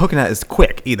not like cooking that is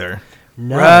quick either.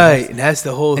 No. right, and that's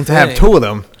the whole And thing. to have 2 of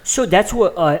them. So that's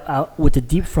what with the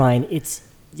deep frying, it's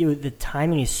the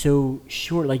timing is so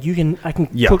short. Like I can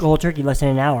Yeah. cook a whole turkey less than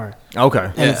an hour, Okay.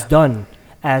 and Yeah. it's done.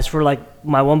 As for like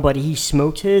my one buddy, he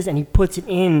smokes his and he puts it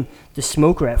in the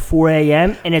smoker at 4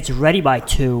 a.m. and it's ready by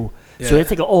 2. So Yeah. it's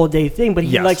like an all day thing. But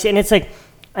he Yes. likes it, and it's like,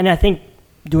 and I think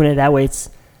doing it that way, it's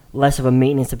less of a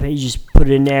maintenance to pay. You just put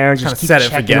it in there, Kinda just keep set it,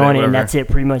 checking forget it, on it, and whatever. that's it.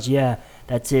 Pretty much, yeah.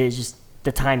 That's it. It's just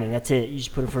the timing. That's it. You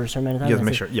just put it for a certain amount of time. You have to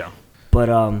that's make it. sure. Yeah.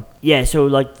 But yeah, so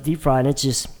like the deep frying, it's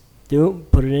just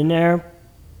put it in there,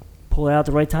 pull it out at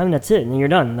the right time, and that's it, and then you're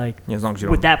done. Like Yeah, as long as you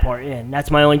with don't. that part, yeah, and that's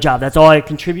my only job. That's all I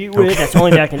contribute with. That's the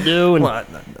only thing I can do, and Well,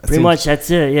 that pretty seems- much that's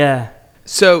it. Yeah.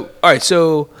 So, all right,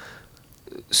 so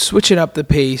switching up the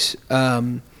pace,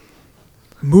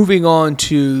 moving on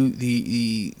to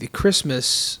the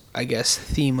Christmas, I guess,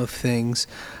 theme of things.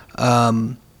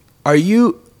 Are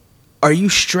you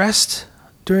stressed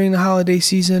during the holiday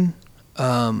season?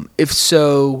 If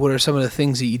so, what are some of the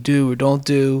things that you do or don't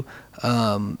do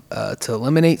to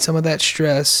eliminate some of that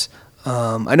stress?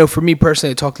 I know for me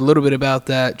personally, I talked a little bit about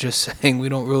that, just saying we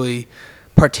don't really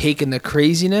partake in the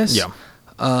craziness. Yeah.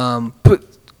 But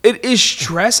it is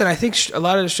stress, and I think a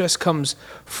lot of the stress comes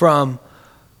from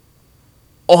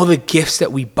all the gifts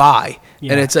that we buy.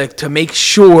 Yeah. And it's like to make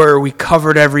sure we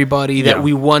covered everybody that Yeah.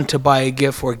 we want to buy a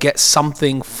gift or get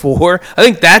something for. I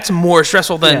think that's more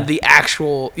stressful than Yeah. the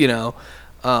actual,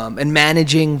 and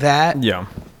managing that. Yeah.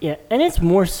 Yeah, and it's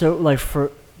more so like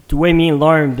for the way me and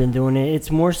Lauren been doing it.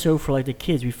 It's more so for like the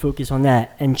kids. We focus on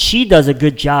that, and she does a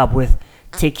good job with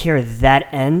take care of that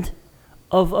end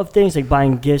of things, like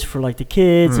buying gifts for like the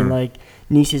kids and like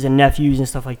nieces and nephews and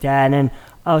stuff like that. And then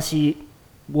obviously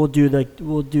we'll do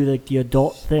the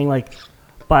adult thing, like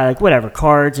buy like whatever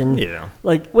cards and Yeah.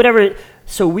 like whatever.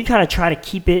 So we kind of try to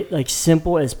keep it like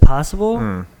simple as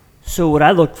possible. So what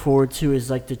I look forward to is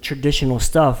like the traditional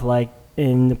stuff, like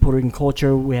in the Puerto Rican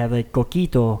culture, we have like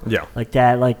coquito, Yeah. like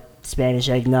that, like Spanish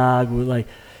eggnog, with like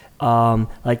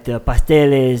the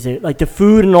pasteles, like the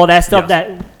food and all that stuff. Yes.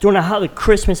 That during the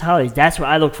Christmas holidays, that's what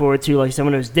I look forward to, like some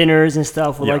of those dinners and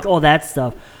stuff, with Yeah. like all that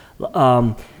stuff.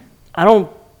 I don't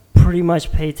pretty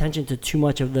much pay attention to too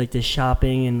much of like the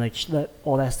shopping and like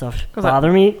all that stuff 'Cause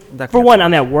bother me. that For can't one, be-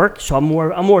 I'm at work, so I'm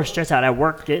more stressed out at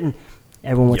work getting.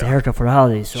 Everyone wants a Yeah. haircut for the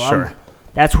holidays, so Sure.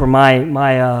 that's where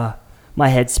my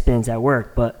head spins at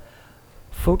work. But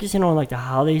focusing on like the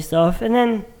holiday stuff, and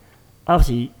then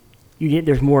obviously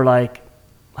there's more like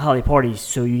holiday parties,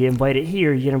 so you get invited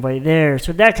here, you get invited there,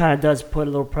 so that kind of does put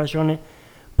a little pressure on it.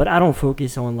 But I don't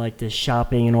focus on like the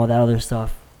shopping and all that other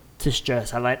stuff to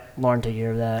stress. I let Lauren take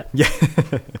care of that. Yeah.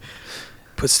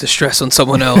 Puts the stress on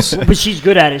someone else. But she's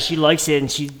good at it. She likes it, and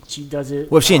she does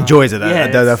it. Well, if she enjoys it, that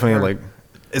it's definitely her- like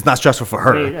it's not stressful for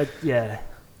her. I mean, yeah.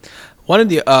 One of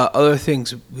the other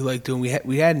things we like doing,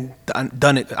 we hadn't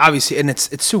done it obviously, and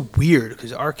it's so weird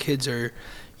because our kids are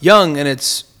young, and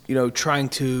it's trying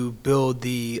to build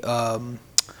the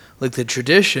like the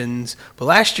traditions. But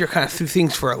last year kind of threw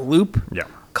things for a loop. Yeah.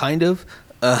 Kind of.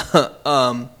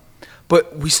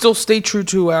 But we still stay true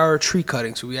to our tree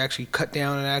cutting. So we actually cut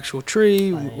down an actual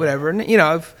tree, whatever. And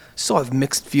I've still have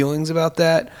mixed feelings about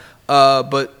that.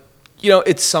 But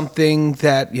it's something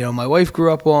that my wife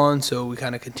grew up on, so we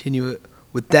kind of continue it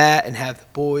with that and have the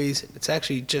boys. It's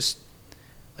actually just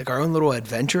like our own little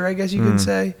adventure, I guess you could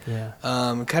say. Yeah.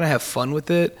 Kind of have fun with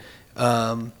it.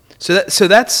 So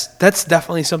that's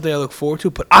definitely something I look forward to.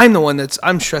 But I'm the one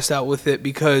I'm stressed out with it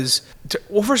because,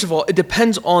 well, first of all, it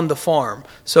depends on the farm.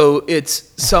 So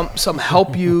it's some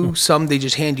help you, some they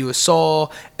just hand you a saw,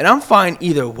 and I'm fine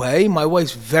either way. My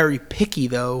wife's very picky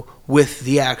though with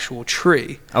the actual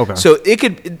tree. Okay. So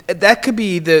that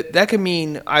could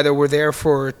mean either we're there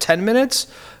for 10 minutes.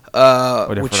 Which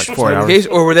for like 4 hours.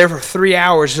 Or we're there for 3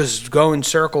 hours just going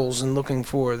circles and looking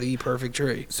for the perfect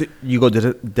tree. So you go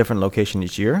to a different location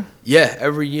each year? Yeah,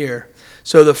 every year.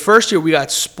 So the first year we got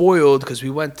spoiled because we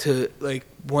went to like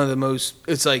one of the most,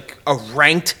 it's like a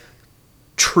ranked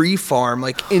tree farm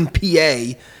like in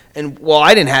PA. And well,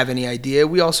 I didn't have any idea.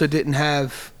 We also didn't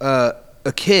have a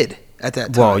kid at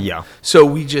that time. Well, yeah. So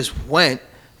we just went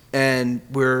and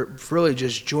we're really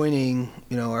just joining,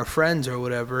 our friends or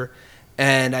whatever.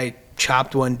 And I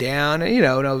chopped one down, and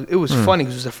it was funny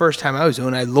because it was the first time I was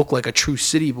doing it. I looked like a true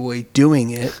city boy doing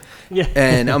it. Yeah.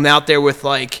 And I'm out there with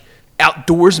like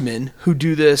outdoorsmen who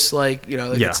do this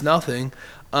it's nothing.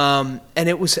 And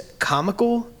it was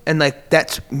comical, and like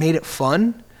that's made it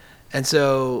fun. And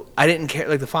so I didn't care.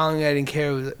 Like the following year, I didn't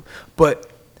care. But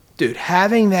dude,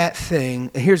 having that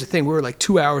thing, and here's the thing, we were like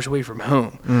 2 hours away from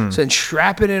home. So then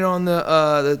strapping it on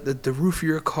the roof of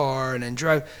your car and then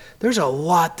drive, there's a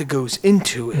lot that goes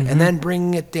into it. And then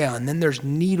bringing it down, and then there's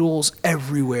needles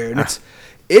everywhere. And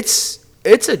it's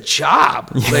a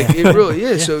job. Like it really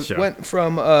is. So it went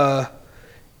from,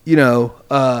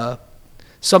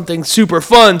 something super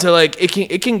fun to like,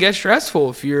 it can get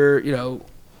stressful if you're,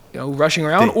 rushing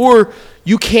around, or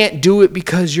you can't do it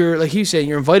because you're, like you said,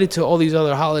 you're invited to all these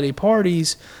other holiday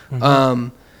parties.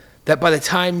 That by the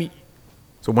time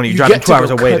so when you drive 2 hours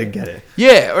away to get it,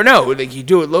 or no, like you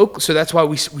do it local. So that's why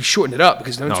we shortened it up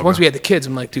because once we had the kids,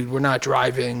 I'm like, dude, we're not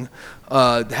driving,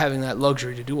 having that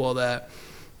luxury to do all that.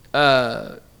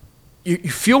 You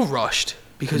feel rushed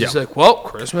because it's like, well,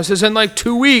 Christmas is in like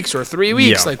 2 weeks or 3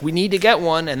 weeks. Like we need to get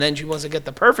one, and then she wants to get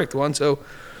the perfect one. So,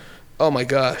 oh my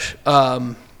gosh.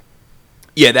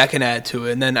 Yeah, that can add to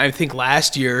it. And then I think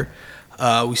last year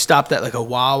we stopped at like a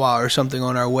Wawa or something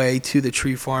on our way to the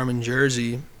tree farm in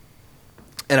Jersey,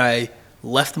 and I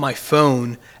left my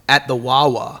phone at the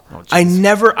Wawa. Oh,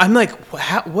 I'm like,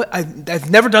 what?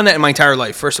 I've never done that in my entire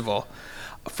life, first of all.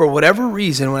 For whatever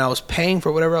reason, when I was paying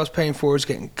for whatever I was paying for, was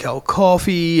getting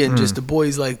coffee and just the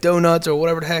boys like donuts or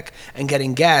whatever the heck, and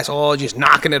getting gas, all just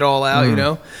knocking it all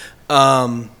out,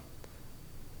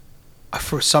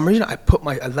 for some reason, I put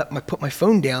my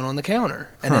phone down on the counter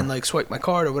and then like swiped my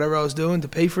card or whatever I was doing to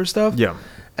pay for stuff. Yeah.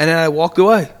 And then I walked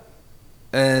away,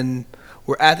 and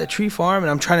we're at the tree farm, and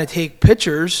I'm trying to take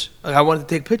pictures. Like I wanted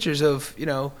to take pictures of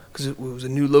because it was a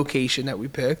new location that we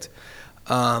picked.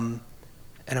 And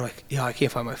I'm like, I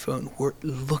can't find my phone. We're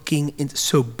looking into,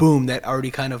 so boom, that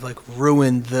already kind of like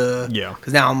ruined the. Yeah.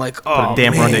 Because now I'm like, oh, put a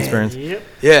damper on the man. experience. Yep.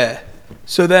 Yeah.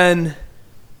 So then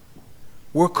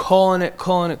we're calling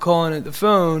the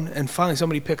phone, and finally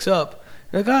somebody picks up.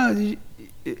 Like, do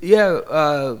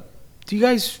you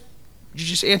guys, you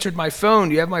just answered my phone.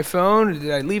 Do you have my phone?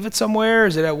 Did I leave it somewhere?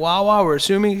 Is it at Wawa? We're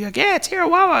assuming. He's like, yeah, it's here at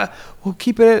Wawa. We'll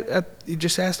keep it you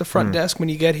just ask the front desk when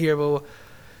you get here. Blah, blah.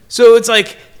 So it's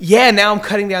like, now I'm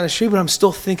cutting down the street, but I'm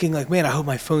still thinking like, man, I hope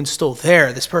my phone's still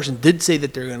there. This person did say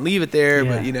that they're going to leave it there,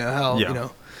 but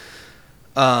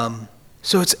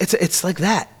so it's like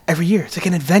that every year. It's like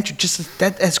an adventure. Just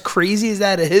that, as crazy as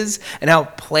that is, and how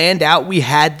planned out we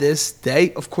had this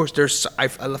day. Of course, I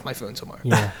left my phone somewhere.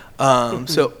 Yeah.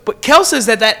 But Kel says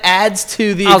that adds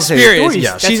to the experience.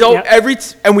 Stories. She's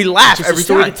and we laugh every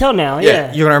story time. to tell now.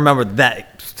 Yeah. You're gonna remember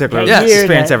that particular Yes.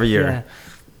 experience every year. Yeah.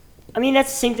 I mean,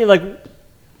 that's the same thing. Like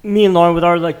me and Lauren, with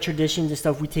our like traditions and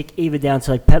stuff, we take Ava down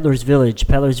to like Peddler's Village.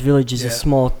 Peddler's Village is a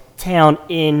small town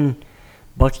in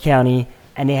Bucks County,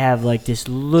 and they have like this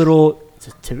little.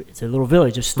 It's a little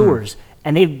village of stores,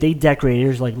 and they decorate.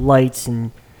 There's like lights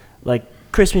and like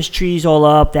Christmas trees all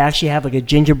up. They actually have like a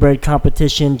gingerbread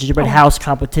house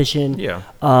competition. Yeah.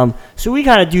 So we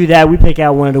kind of do that. We pick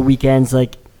out one of the weekends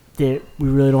like we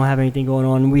really don't have anything going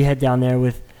on. We head down there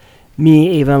with me,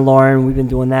 Ava, and Lauren. We've been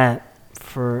doing that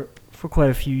for quite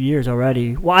a few years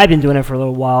already. Well, I've been doing it for a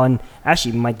little while, and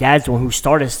actually my dad's the one who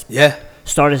started us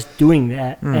doing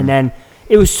that. And then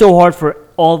it was so hard for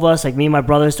all of us, like me and my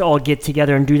brothers, to all get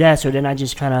together and do that. So then I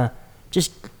just kind of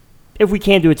if we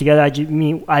can't do it together,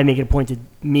 I make it a point to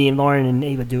me and Lauren and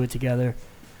Ava do it together.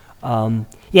 And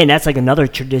that's like another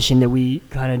tradition that we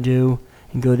kind of do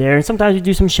and go there. And sometimes we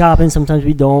do some shopping, sometimes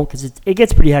we don't, because it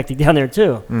gets pretty hectic down there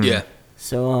too. Yeah.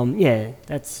 So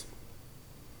that's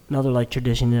another like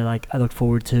tradition that like I look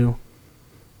forward to.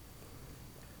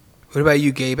 What about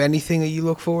you, Gabe? Anything that you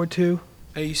look forward to?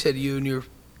 You said you and your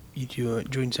you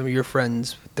join some of your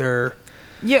friends with their.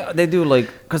 Yeah, they do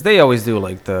like because they always do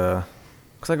like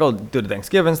because I go do the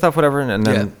Thanksgiving stuff, whatever, and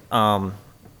then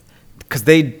because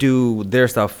they do their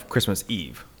stuff Christmas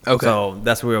Eve. Okay. So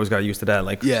that's where we always got used to that.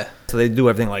 Like, Yeah. So they do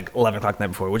everything like 11 o'clock the night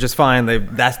before, which is fine.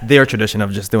 That's their tradition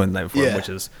of just doing the night before, Yeah. which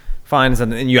is fine.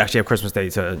 And you actually have Christmas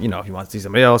Day to, if you want to see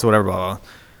somebody else or whatever, blah, blah, blah.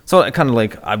 So it kind of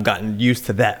like I've gotten used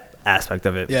to that aspect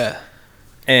of it. Yeah.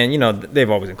 And, they've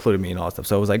always included me and all that stuff.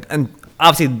 So it was like, and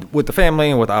obviously with the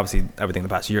family and with obviously everything the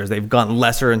past years, they've gotten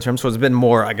lesser in terms. So it's been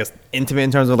more, I guess, intimate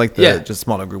in terms of like the just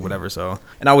smaller group, whatever. So,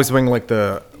 and I always bring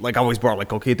I always brought like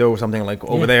coquito or something like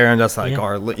over there. And that's like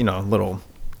our, little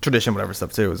tradition, whatever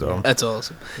stuff too. So that's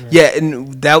awesome. Yeah,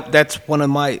 and that's one of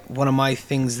my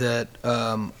things that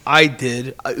I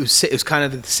did. It was kind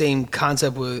of the same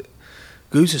concept what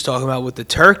Goose was talking about with the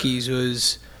turkeys.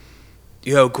 Was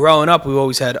growing up, we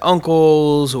always had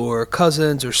uncles or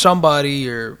cousins or somebody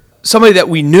that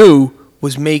we knew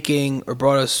was making or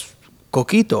brought us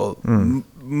coquito.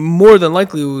 More than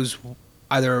likely, it was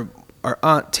either our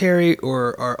Aunt Terry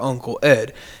or our Uncle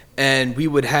Ed, and we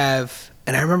would have.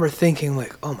 And I remember thinking,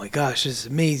 like, oh my gosh, this is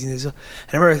amazing. And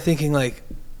I remember thinking, like,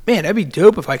 man, that'd be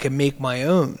dope if I could make my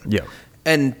own. Yeah.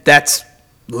 And that's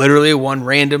literally one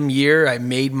random year I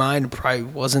made mine. It probably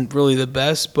wasn't really the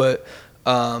best, but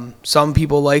some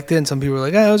people liked it, and some people were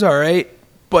like, it was all right.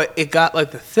 But it got,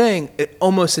 like, the thing, it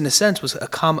almost, in a sense, was a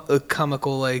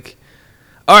comical, like,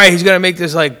 all right, he's going to make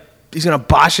this, like, he's going to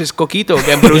bosh his coquito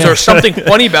again. But there was something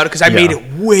funny about it because I made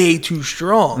it way too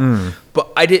strong.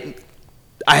 But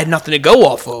I had nothing to go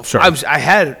off of. Sure. I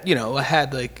had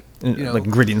like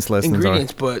ingredients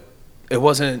list, but it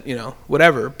wasn't,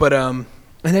 whatever. But and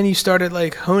then you started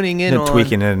like honing in on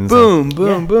tweaking it, and boom,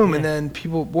 and then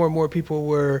more and more people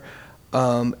were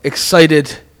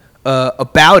excited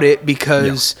about it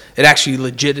because it actually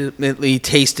legitimately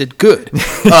tasted good.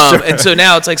 And so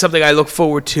now it's like something I look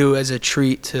forward to as a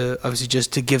treat to obviously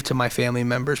just to give to my family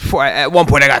members. Before at one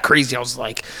point I got crazy, I was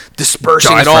like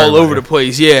dispersing it all over the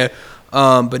place. Yeah.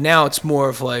 But now it's more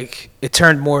of like it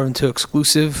turned more into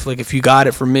exclusive. Like if you got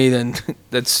it from me, then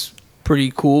that's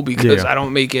pretty cool because I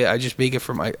don't make it. I just make it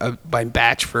for my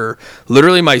batch for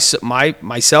literally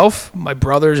myself, my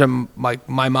brothers, and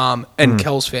my mom and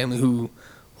Kel's family who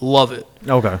love it.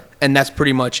 Okay, and that's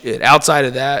pretty much it. Outside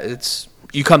of that, it's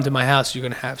you come to my house, you're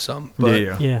gonna have some. But,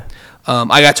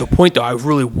 I got to a point though. I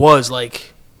really was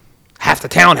like. Half the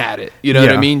town had it, you know what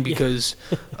I mean? Because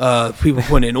people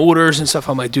put in orders and stuff.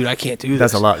 I'm like, dude, I can't do this.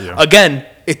 That's a lot, yeah. Again,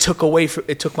 it took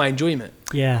my enjoyment.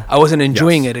 Yeah, I wasn't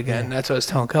enjoying it again. That's what I was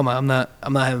telling. Come on, I'm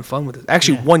not having fun with it.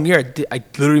 Actually, one year I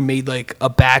literally made like a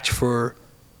batch for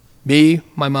me,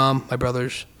 my mom, my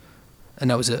brothers,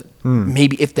 and that was it.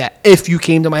 Maybe if you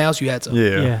came to my house, you had some.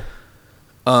 Yeah.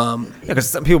 Because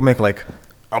some people make like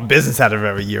a business out of it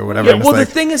every year, or whatever. Yeah. Well, the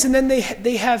thing is, and then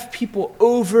they have people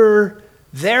over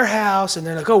their house, and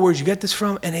they're like, "Oh, where'd you get this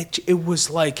from?" And it was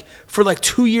like for like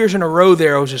 2 years in a row.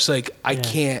 There, I was just like, "I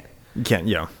can't." You can't,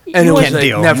 And it was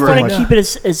like never. You want to keep it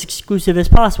as exclusive as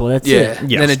possible. That's it.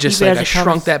 Yeah. Then it just like I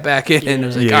shrunk that back in, and it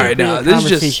was like, all right, now this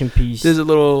is just piece. This is our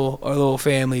little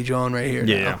family John right here.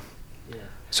 Yeah.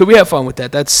 So we have fun with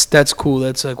that. That's cool.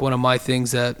 That's like one of my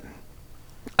things that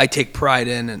I take pride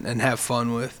in and have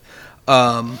fun with.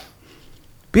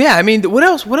 But yeah, I mean, what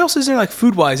else is there like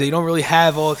food wise that you don't really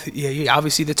have?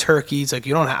 Obviously the turkeys. Like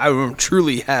I don't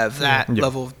truly have that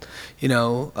level of,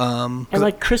 and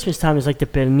like Christmas time is like the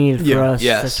pernil for us.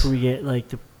 Yes. That's where we get like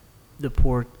the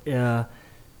pork.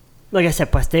 Like I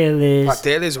said, pasteles.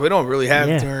 Pasteles we don't really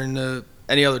have during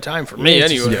any other time for me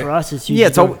anyway. For us, it's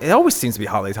it always seems to be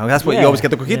holiday time. That's what you always get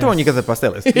the coquito and you get the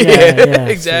pasteles.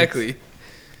 Exactly.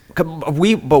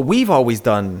 We've always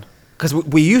done. Because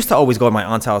we used to always go to my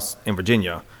aunt's house in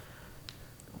Virginia,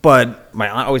 but my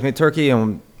aunt always made turkey,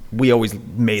 and we always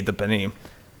made the penne.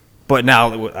 But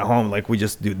now at home, like we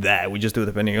just do that. We just do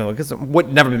the penne. Because we've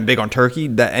never been big on turkey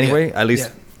that anyway. At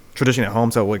least traditionally at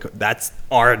home. So like that's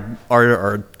our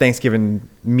Thanksgiving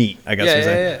meat, I guess.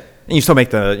 Yeah. And you still make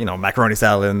the macaroni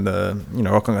salad and the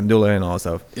arroz con gandules and all that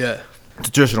stuff. Yeah.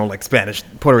 Traditional like Spanish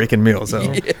Puerto Rican meal. So.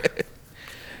 Yeah.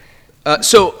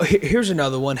 So here's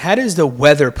another one. How does the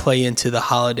weather play into the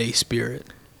holiday spirit?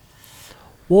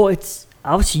 Well, it's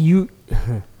obviously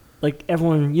like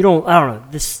everyone. I don't know.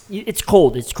 It's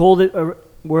cold. It's cold.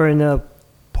 We're in a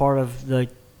part of the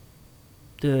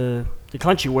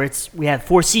country where we have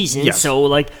 4 seasons. Yes. So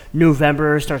like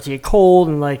November starts to get cold,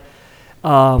 and like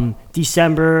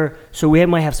December. So we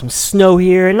might have some snow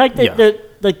here, and like the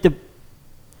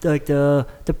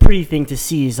pretty thing to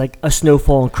see is like a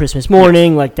snowfall on Christmas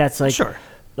morning. That's like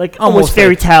like almost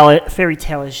fairy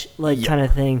tale-ish kind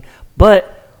of thing.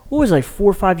 But what was it, like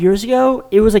 4 or 5 years ago?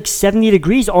 It was like 70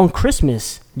 degrees on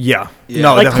Christmas. Yeah. Yeah.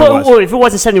 No, it Like definitely was. well, if it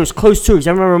wasn't 70, it was close to. Because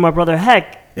I remember my brother,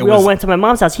 It we all was- went to my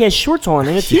mom's house. He had shorts on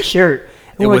and a t-shirt.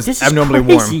 And It we're was like, this is abnormally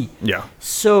crazy. warm. Yeah.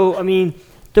 So I mean,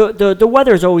 the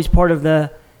weather is always part of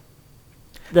the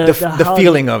The holiday.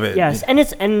 feeling of it. Yes, and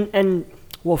it's and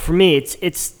well, for me,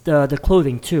 it's the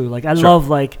clothing too. Like I love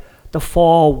like the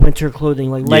fall winter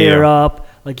clothing, like layer Yeah. up,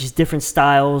 like just different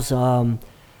styles.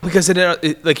 Because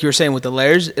like you were saying with the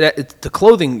layers, the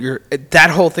clothing, that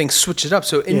whole thing switches up.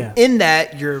 So in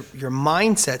that, your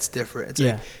mindset's different. It's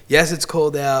like, yes, it's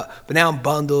cold out, but now I'm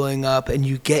bundling up, and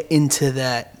you get into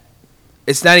that.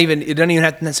 It doesn't even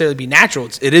have to necessarily be natural.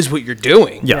 It is what you're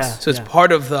doing. Yes. So it's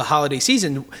part of the holiday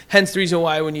season. Hence the reason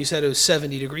why when you said it was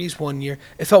 70 degrees one year,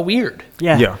 it felt weird.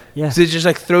 Yeah. Because it just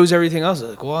like throws everything else.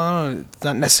 Like, well, I don't know, it's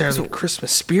not necessarily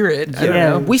Christmas spirit. I don't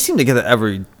know. We seem to get it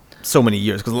every so many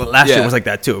years because last year was like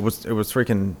that too. It was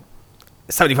freaking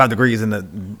 75 degrees in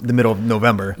the middle of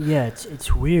November. Yeah,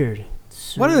 it's weird.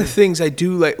 One of the things I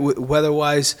do like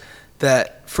weather-wise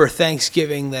that for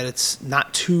Thanksgiving that it's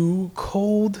not too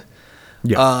cold.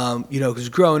 Yeah. Because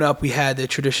growing up we had the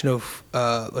tradition of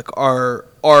like our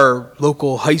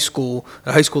local high school,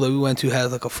 the high school that we went to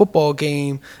had like a football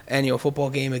game, annual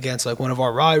football game against like one of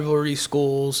our rivalry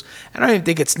schools. And I don't even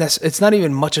think it's not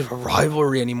even much of a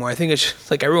rivalry anymore. I think it's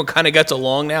just like everyone kind of gets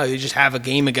along now. You just have a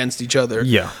game against each other.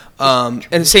 Yeah. And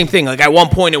the same thing. Like at one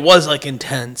point it was like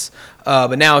intense,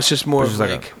 but now it's just more of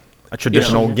like a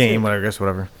traditional game, I guess,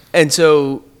 whatever. And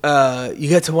so you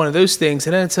get to one of those things,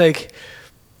 and then it's like.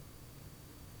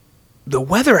 The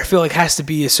weather, I feel like, has to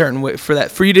be a certain way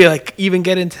for you to like even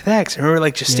get into that. 'Cause I remember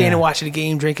like just standing watching a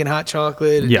game, drinking hot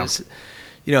chocolate, and just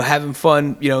having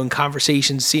fun, in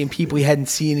conversations, seeing people you hadn't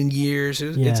seen in years.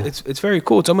 It's very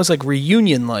cool. It's almost like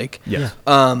reunion like. Yeah.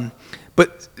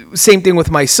 But same thing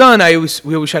with my son.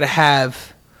 We always try to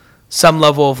have some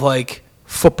level of like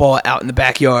football out in the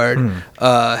backyard.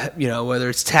 Whether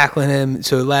it's tackling him.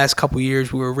 So the last couple of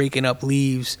years we were raking up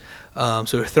leaves. So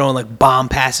we're throwing like bomb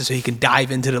passes so he can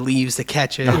dive into the leaves to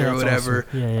catch it or whatever.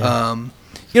 Awesome.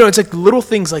 It's like little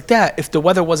things like that. If the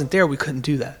weather wasn't there, we couldn't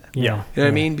do that. Yeah. You know what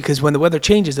I mean? Because when the weather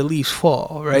changes, the leaves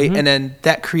fall, right? And then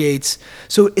that creates.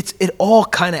 So it all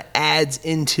kind of adds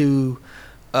into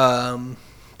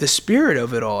the spirit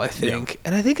of it all, I think.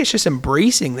 And I think it's just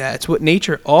embracing that. It's what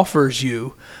nature offers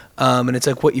you. And it's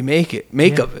like what you make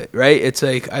of it, right? It's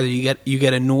like either you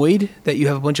get annoyed that you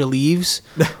have a bunch of leaves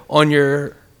on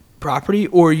your property,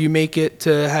 or you make it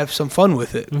to have some fun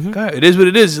with it. Okay, it is what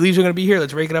it is. The leaves are going to be here.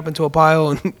 Let's rake it up into a pile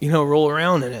and roll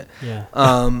around in it. Yeah.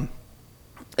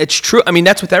 It's true. I mean,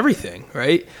 that's with everything,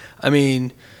 right? I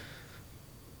mean,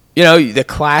 the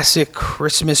classic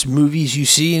Christmas movies you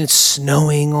see, and it's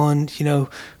snowing on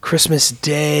Christmas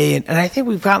Day, and I think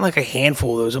we've gotten like a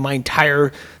handful of those in my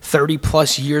entire 30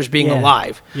 plus years being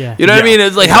alive. Yeah. You know what I mean?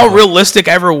 It's like how realistic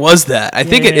ever was that? I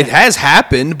think it has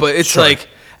happened, but it's like.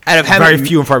 Out of having very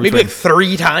few and far maybe between. like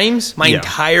 3 times my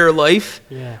entire life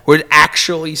where it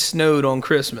actually snowed on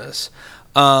Christmas,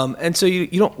 and so we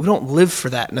don't live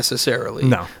for that necessarily.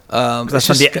 No, that's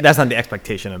not the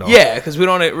expectation at all. Yeah, because we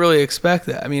don't really expect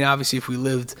that. I mean, obviously, if we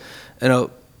lived in a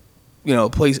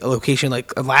location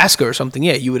like Alaska or something,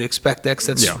 you would expect that. 'Cause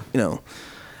that's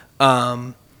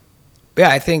but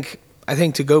I think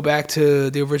to go back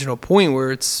to the original point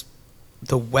where it's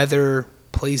the weather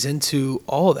plays into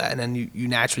all of that, and then you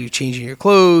naturally changing your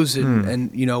clothes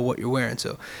and what you're wearing.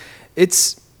 So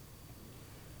it's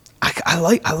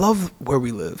I love where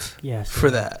we live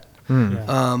for that.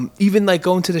 Even like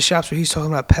going to the shops where he's talking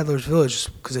about Peddler's Village,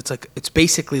 because it's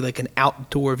basically like an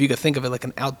outdoor, if you could think of it like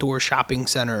an outdoor shopping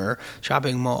center or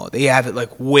shopping mall. They have it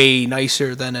like way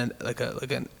nicer than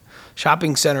a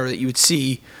shopping center that you would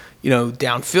see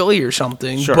down Philly or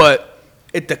something. But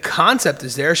the concept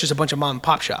is there. It's just a bunch of mom and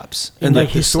pop shops and like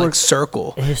historic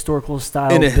circle, a historical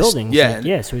style building.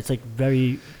 So it's like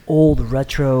very old,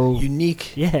 retro,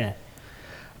 unique. Yeah.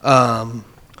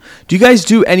 Do you guys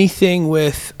do anything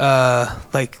with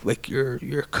like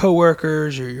your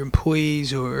coworkers or your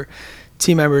employees or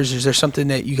team members? Is there something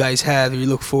that you guys have that you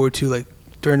look forward to, like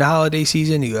during the holiday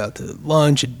season? You go out to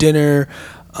lunch, dinner,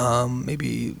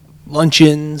 maybe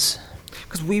luncheons.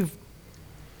 Because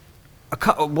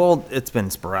it's been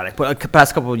sporadic, but the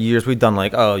past couple of years we've done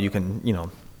like, you can,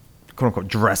 quote unquote,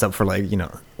 dress up for like,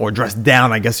 or dress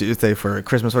down, I guess you'd say, for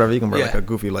Christmas, whatever. You can wear like a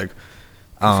goofy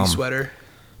Sweater.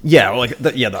 Yeah, or like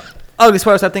the ugly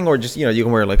sweater type thing, or just you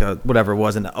can wear like a whatever it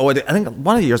was. And I think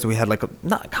one of the years we had like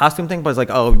not a costume thing, but it's like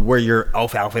wear your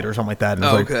elf outfit or something like that. And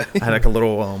okay. I had like a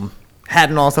little hat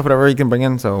and all stuff, whatever you can bring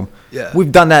in. So yeah,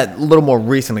 we've done that a little more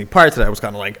recently. Prior to that, it was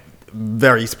kind of like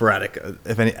very sporadic,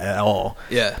 if any at all.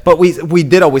 Yeah. But we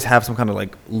did always have some kind of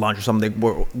like lunch or something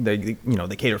where they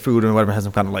cater food and whatever, has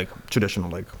some kind of like traditional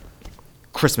like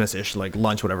Christmas-ish like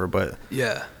lunch, whatever. But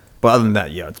other than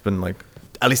that, yeah, it's been like,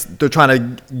 at least they're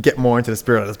trying to get more into the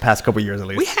spirit of this past couple of years at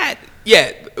least. We had,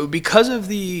 because of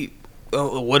the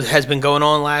what has been going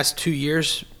on the last 2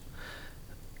 years,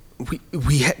 we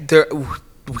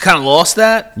kind of lost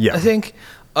that. Yeah. I think,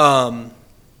 and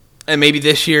maybe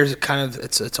this year's kind of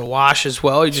it's a wash as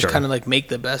well. You just kind of like make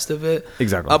the best of it.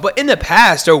 Exactly. But in the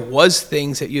past, there was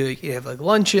things that you have like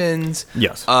luncheons.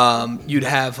 Yes. You'd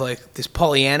have like this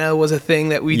Pollyanna was a thing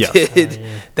that we did.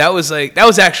 That was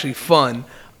actually fun.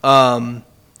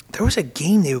 There was a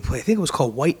game they would play. I think it was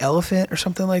called White Elephant or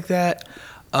something like that.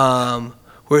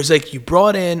 Whereas like you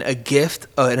brought in a gift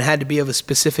and it had to be of a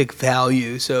specific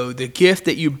value. So the gift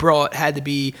that you brought had to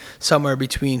be somewhere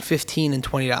between $15 and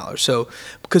 $20. So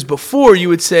because before you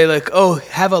would say like, oh,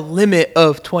 have a limit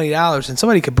of $20, and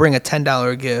somebody could bring a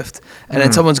 $10 gift, and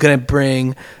then someone's gonna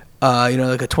bring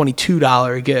like a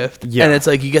 $22 gift. Yeah. And it's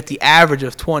like you get the average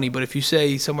of 20, but if you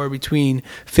say somewhere between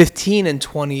 15 and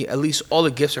 20, at least all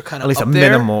the gifts are kind of at least up a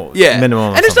there. minimal.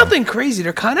 And there's nothing crazy.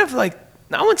 They're kind of like,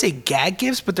 I wouldn't say gag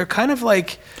gifts, but they're kind of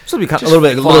like a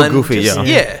little goofy,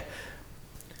 yeah.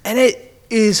 And it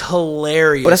is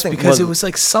hilarious because it was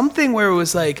like something where it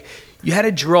was like you had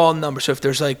to draw a number. So if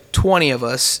there's like 20 of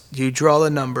us, you draw the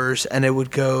numbers and it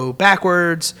would go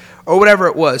backwards or whatever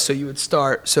it was. So you would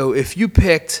start. So if you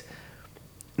picked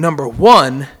number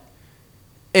 1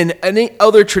 in any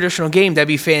other traditional game, that'd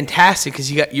be fantastic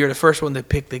because you're the first one to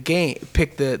pick the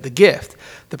gift.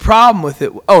 The problem with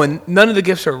it, and none of the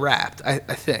gifts are wrapped, I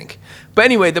think. But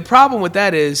anyway, the problem with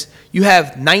that is you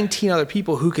have 19 other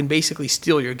people who can basically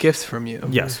steal your gift from you.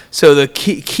 Yes. So the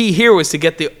key here was to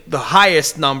get the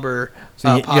highest number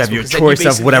possible. You have your choice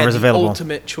of whatever's available.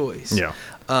 Ultimate choice. Yeah.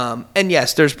 And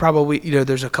yes, there's probably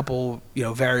there's a couple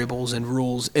variables and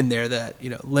rules in there that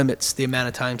limits the amount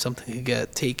of time something could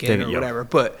get taken or whatever.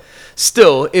 But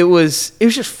still, it was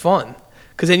just fun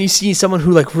because then you see someone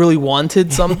who like really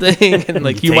wanted something and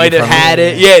like you might have had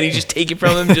it, and you just take it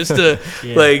from them just to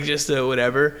just to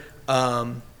whatever.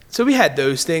 So we had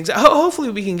those things. Hopefully,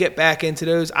 we can get back into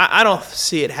those. I don't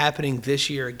see it happening this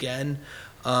year again,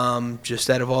 just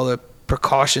out of all the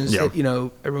precautions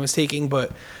that everyone's taking,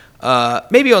 but.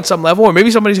 Maybe on some level, or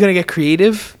maybe somebody's going to get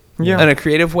creative in a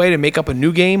creative way to make up a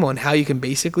new game on how you can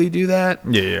basically do that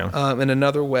in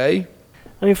another way.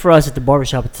 I mean, for us at the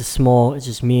barbershop, it's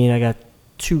just me and I got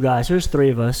 2 guys. There's 3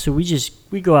 of us, so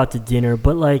we go out to dinner.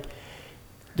 But, like,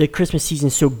 the Christmas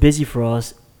season's so busy for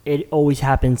us, it always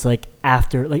happens, like,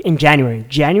 after, like, in January.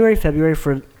 January, February,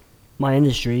 for my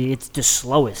industry, it's the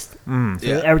slowest.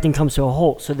 So everything comes to a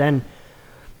halt. So then,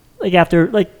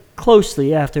 like,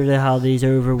 closely after the holidays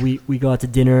are over, we go out to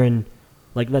dinner and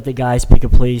like let the guys pick a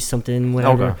place, something,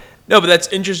 whatever. Okay. No, but that's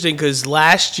interesting because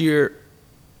last year,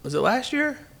 was it last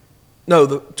year? No,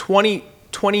 the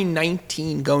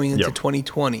 2019 going into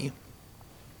 2020,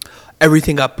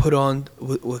 everything got put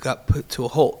to a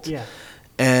halt. Yeah.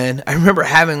 And I remember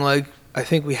having I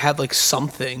think we had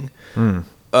something. We had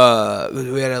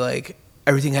to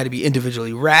everything had to be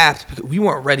individually wrapped because we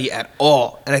weren't ready at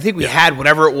all. And I think we had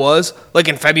whatever it was,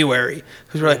 in February.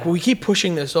 Because we're like, well, we keep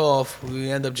pushing this off. We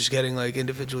end up just getting,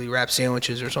 individually wrapped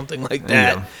sandwiches or something like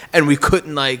that. Yeah. And we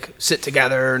couldn't, sit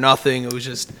together or nothing. It was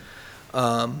just,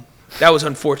 that was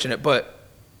unfortunate. But,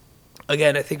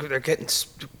 again, I think they're getting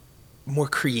more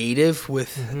creative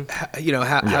with,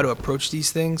 how to approach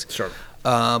these things. Sure.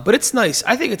 But it's nice.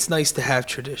 I think it's nice to have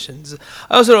traditions.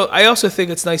 I also think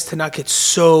it's nice to not get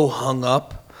so hung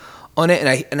up on it,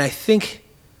 and I think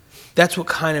that's what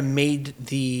kind of made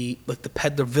the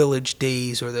Peddler Village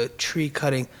days or the tree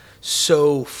cutting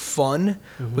so fun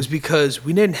was because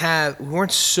we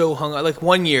weren't so hung up.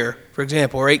 One year, for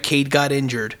example, right? Cade got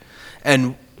injured,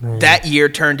 and that year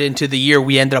turned into the year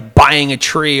we ended up buying a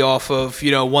tree off of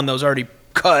one that was already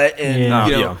cut,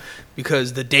 and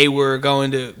because the day we were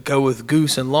going to go with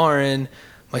Goose and Lauren,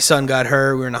 my son got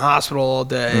hurt. We were in the hospital all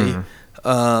day.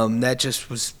 That just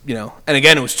was, and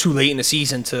again, it was too late in the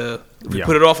season to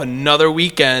put it off another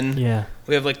weekend. Yeah.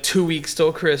 We have 2 weeks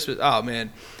till Christmas. Oh,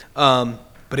 man.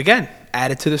 But again,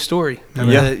 added to the story.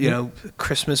 Remember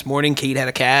Christmas morning, Kate had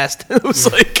a cast. It was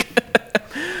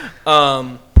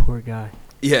poor guy.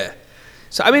 Yeah.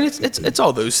 So, I mean, it's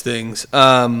all those things.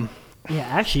 Yeah,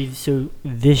 actually, so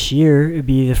this year, it'd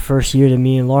be the first year that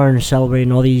me and Lauren are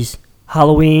celebrating all these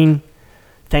Halloween,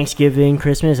 Thanksgiving,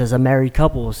 Christmas as a married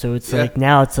couple. So it's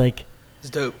now it's it's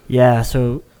dope. Yeah,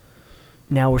 so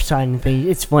now we're signing things.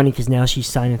 It's funny because now she's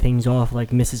signing things off like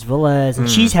Mrs. Velez, and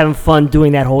she's having fun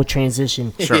doing that whole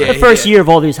transition. Sure. The first year of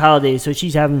all these holidays, so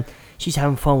she's having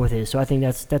fun with it. So I think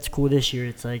that's cool this year.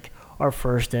 It's like our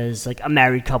first as like a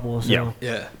married couple. So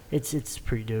yeah, it's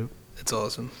pretty dope. It's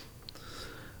awesome.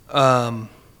 One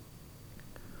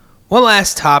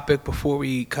last topic before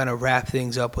we kind of wrap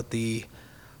things up with the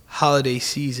holiday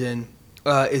season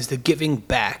is the giving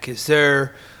back. Is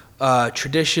there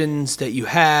traditions that you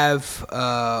have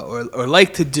or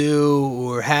like to do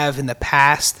or have in the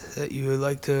past that you would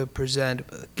like to present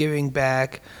giving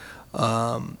back?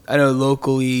 I know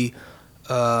locally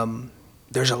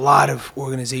there's a lot of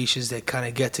organizations that kind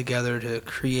of get together to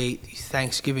create these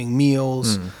Thanksgiving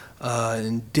meals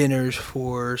and dinners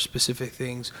for specific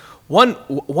things. One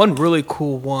really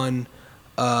cool one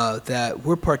that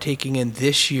we're partaking in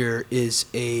this year is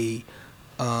we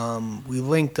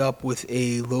linked up with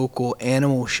a local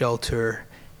animal shelter,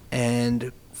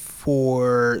 and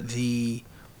for the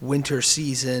winter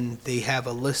season, they have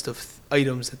a list of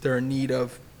items that they're in need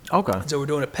of. Okay. So we're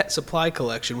doing a pet supply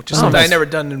collection, which is something I've never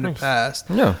done in the past.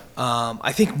 Yeah.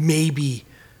 I think maybe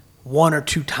 1 or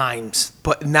 2 times,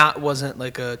 but wasn't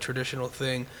like a traditional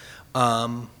thing.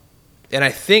 And I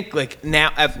think like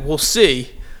now we'll see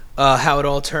how it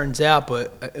all turns out,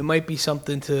 but it might be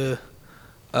something to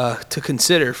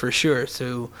consider for sure.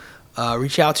 So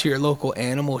reach out to your local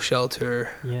animal shelter.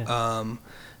 Yeah.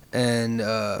 And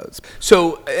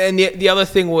the other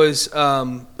thing was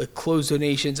like clothes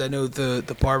donations. I know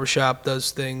the barbershop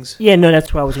does things. Yeah, no,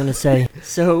 that's what I was gonna say.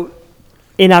 So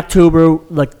in October,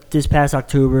 like this past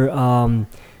October,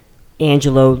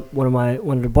 Angelo, one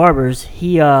of the barbers,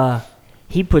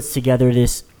 he puts together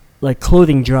this like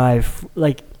clothing drive,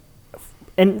 like,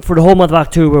 and for the whole month of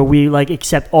October, we like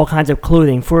accept all kinds of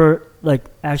clothing for like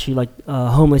actually like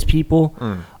homeless people.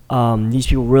 These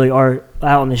people really are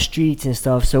out on the streets and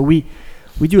stuff. So we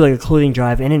do like a clothing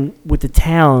drive, and then with the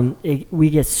town, we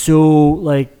get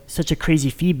such a crazy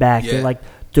feedback. Yeah. That, like,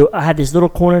 I had this little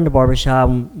corner in the barbershop,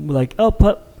 and we're like,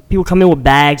 people come in with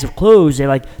bags of clothes.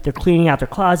 They're cleaning out their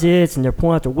closets and they're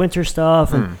pulling out their winter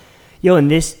stuff. And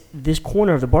and this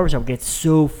corner of the barbershop gets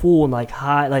so full and like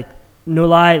high, like no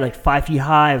lie, like 5 feet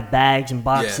high of bags and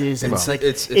boxes. Yeah, and it's like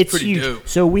it's pretty huge. dope.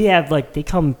 So we have like they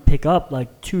come pick up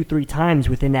like 2-3 times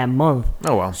within that month.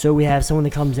 Oh wow. So we have someone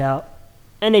that comes out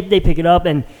and they pick it up,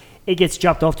 and it gets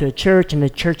dropped off to a church, and the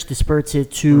church disperses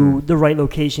it to the right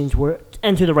locations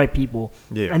and to the right people.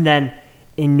 Yeah. And then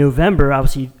in November,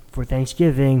 obviously for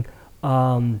Thanksgiving,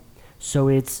 so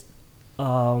it's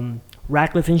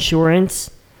Ratcliffe Insurance,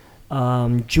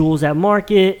 Jules at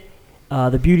Market,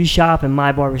 the beauty shop and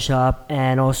my barbershop,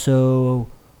 and also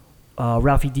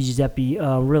Ralphie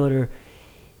DiGiuseppe, Realtor.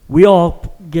 We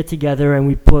all get together and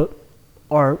we put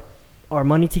our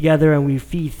money together, and we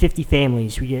feed 50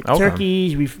 families. We get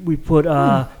turkeys. We put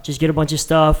just get a bunch of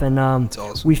stuff, and That's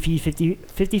awesome. we feed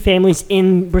 50 families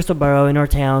in Bristol Borough, in our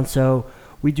town. So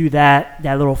we do that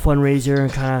little fundraiser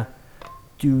and kind of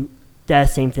do that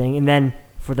same thing. And then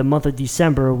for the month of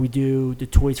December, we do the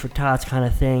Toys for Tots kind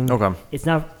of thing. Okay. It's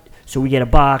not so we get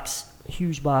a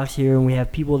huge box here, and we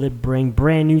have people that bring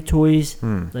brand new toys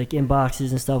like in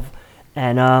boxes and stuff,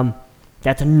 and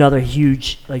that's another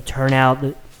huge like turnout.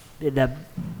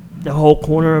 The whole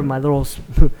corner of my little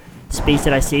space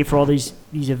that I save for all these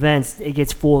events, it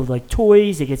gets full of like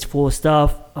toys, it gets full of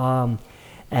stuff,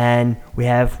 and we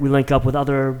link up with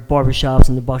other barbershops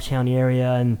in the Bucks County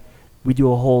area, and we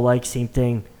do a whole like same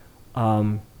thing,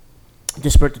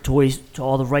 disperse the toys to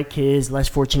all the right kids, less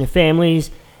fortunate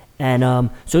families, and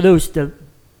so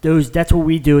that's what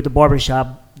we do at the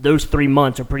barbershop. Those 3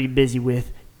 months are pretty busy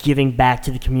with giving back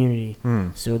to the community.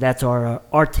 So that's our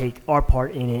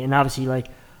part in it, and obviously like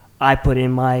I put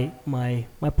in my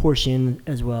portion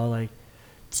as well. Like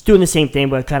it's doing the same thing,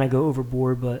 but I kind of go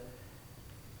overboard. But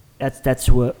that's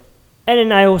what. And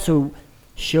then I also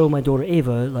show my daughter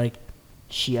Ava, like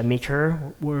I make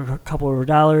her work a couple of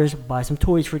dollars, buy some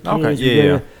toys for kids.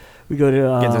 Okay, we go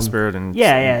to get the spirit and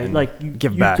and like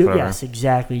give back. Yes,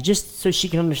 exactly. Just so she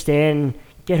can understand, and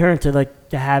get her into like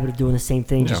the habit of doing the same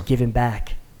thing, just giving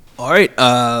back. All right,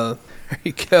 there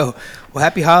you go. Well,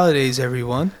 happy holidays,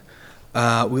 everyone.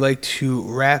 We like to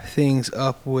wrap things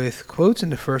up with quotes,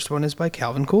 and the first one is by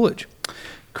Calvin Coolidge.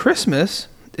 Christmas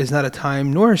is not a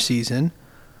time nor a season,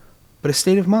 but a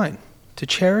state of mind. To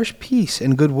cherish peace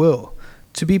and goodwill,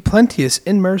 to be plenteous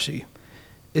in mercy,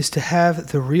 is to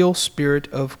have the real spirit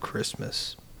of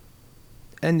Christmas.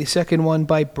 And the second one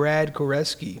by Brad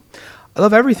Goreski. I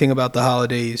love everything about the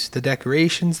holidays, the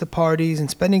decorations, the parties, and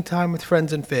spending time with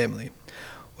friends and family.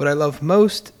 What I love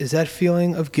most is that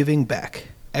feeling of giving back.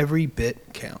 Every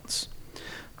bit counts.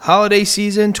 Holiday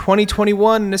season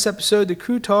 2021. In this episode, the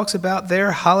crew talks about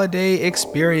their holiday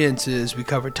experiences. We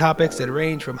cover topics that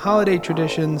range from holiday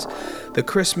traditions, the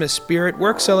Christmas spirit,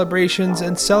 work celebrations,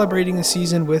 and celebrating the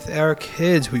season with our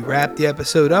kids. We wrap the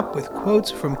episode up with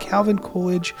quotes from Calvin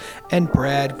Coolidge and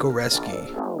Brad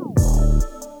Goreski.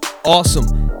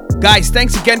 Awesome. Guys,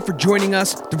 thanks again for joining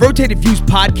us. The Rotated Views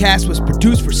podcast was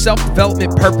produced for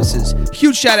self-development purposes.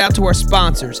 Huge shout out to our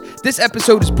sponsors. This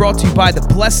episode is brought to you by the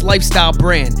Blessed Lifestyle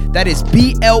brand. That is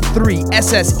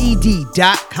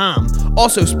BL3SSED.com.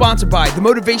 Also sponsored by The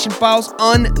Motivation Files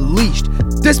Unleashed.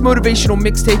 This motivational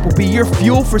mixtape will be your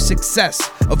fuel for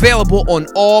success. Available on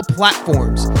all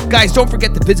platforms. Guys, don't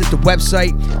forget to visit the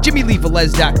website,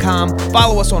 JimmyLeeVelez.com.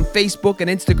 Follow us on Facebook and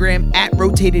Instagram at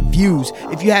Rotated Views.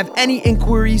 If you have any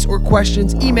inquiries or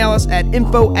questions, email us at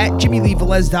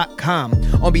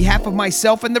info@JimmyLeeVelez.com. On behalf of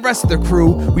myself and the rest of the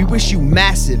crew, we wish you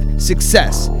massive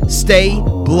success. Stay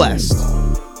blessed.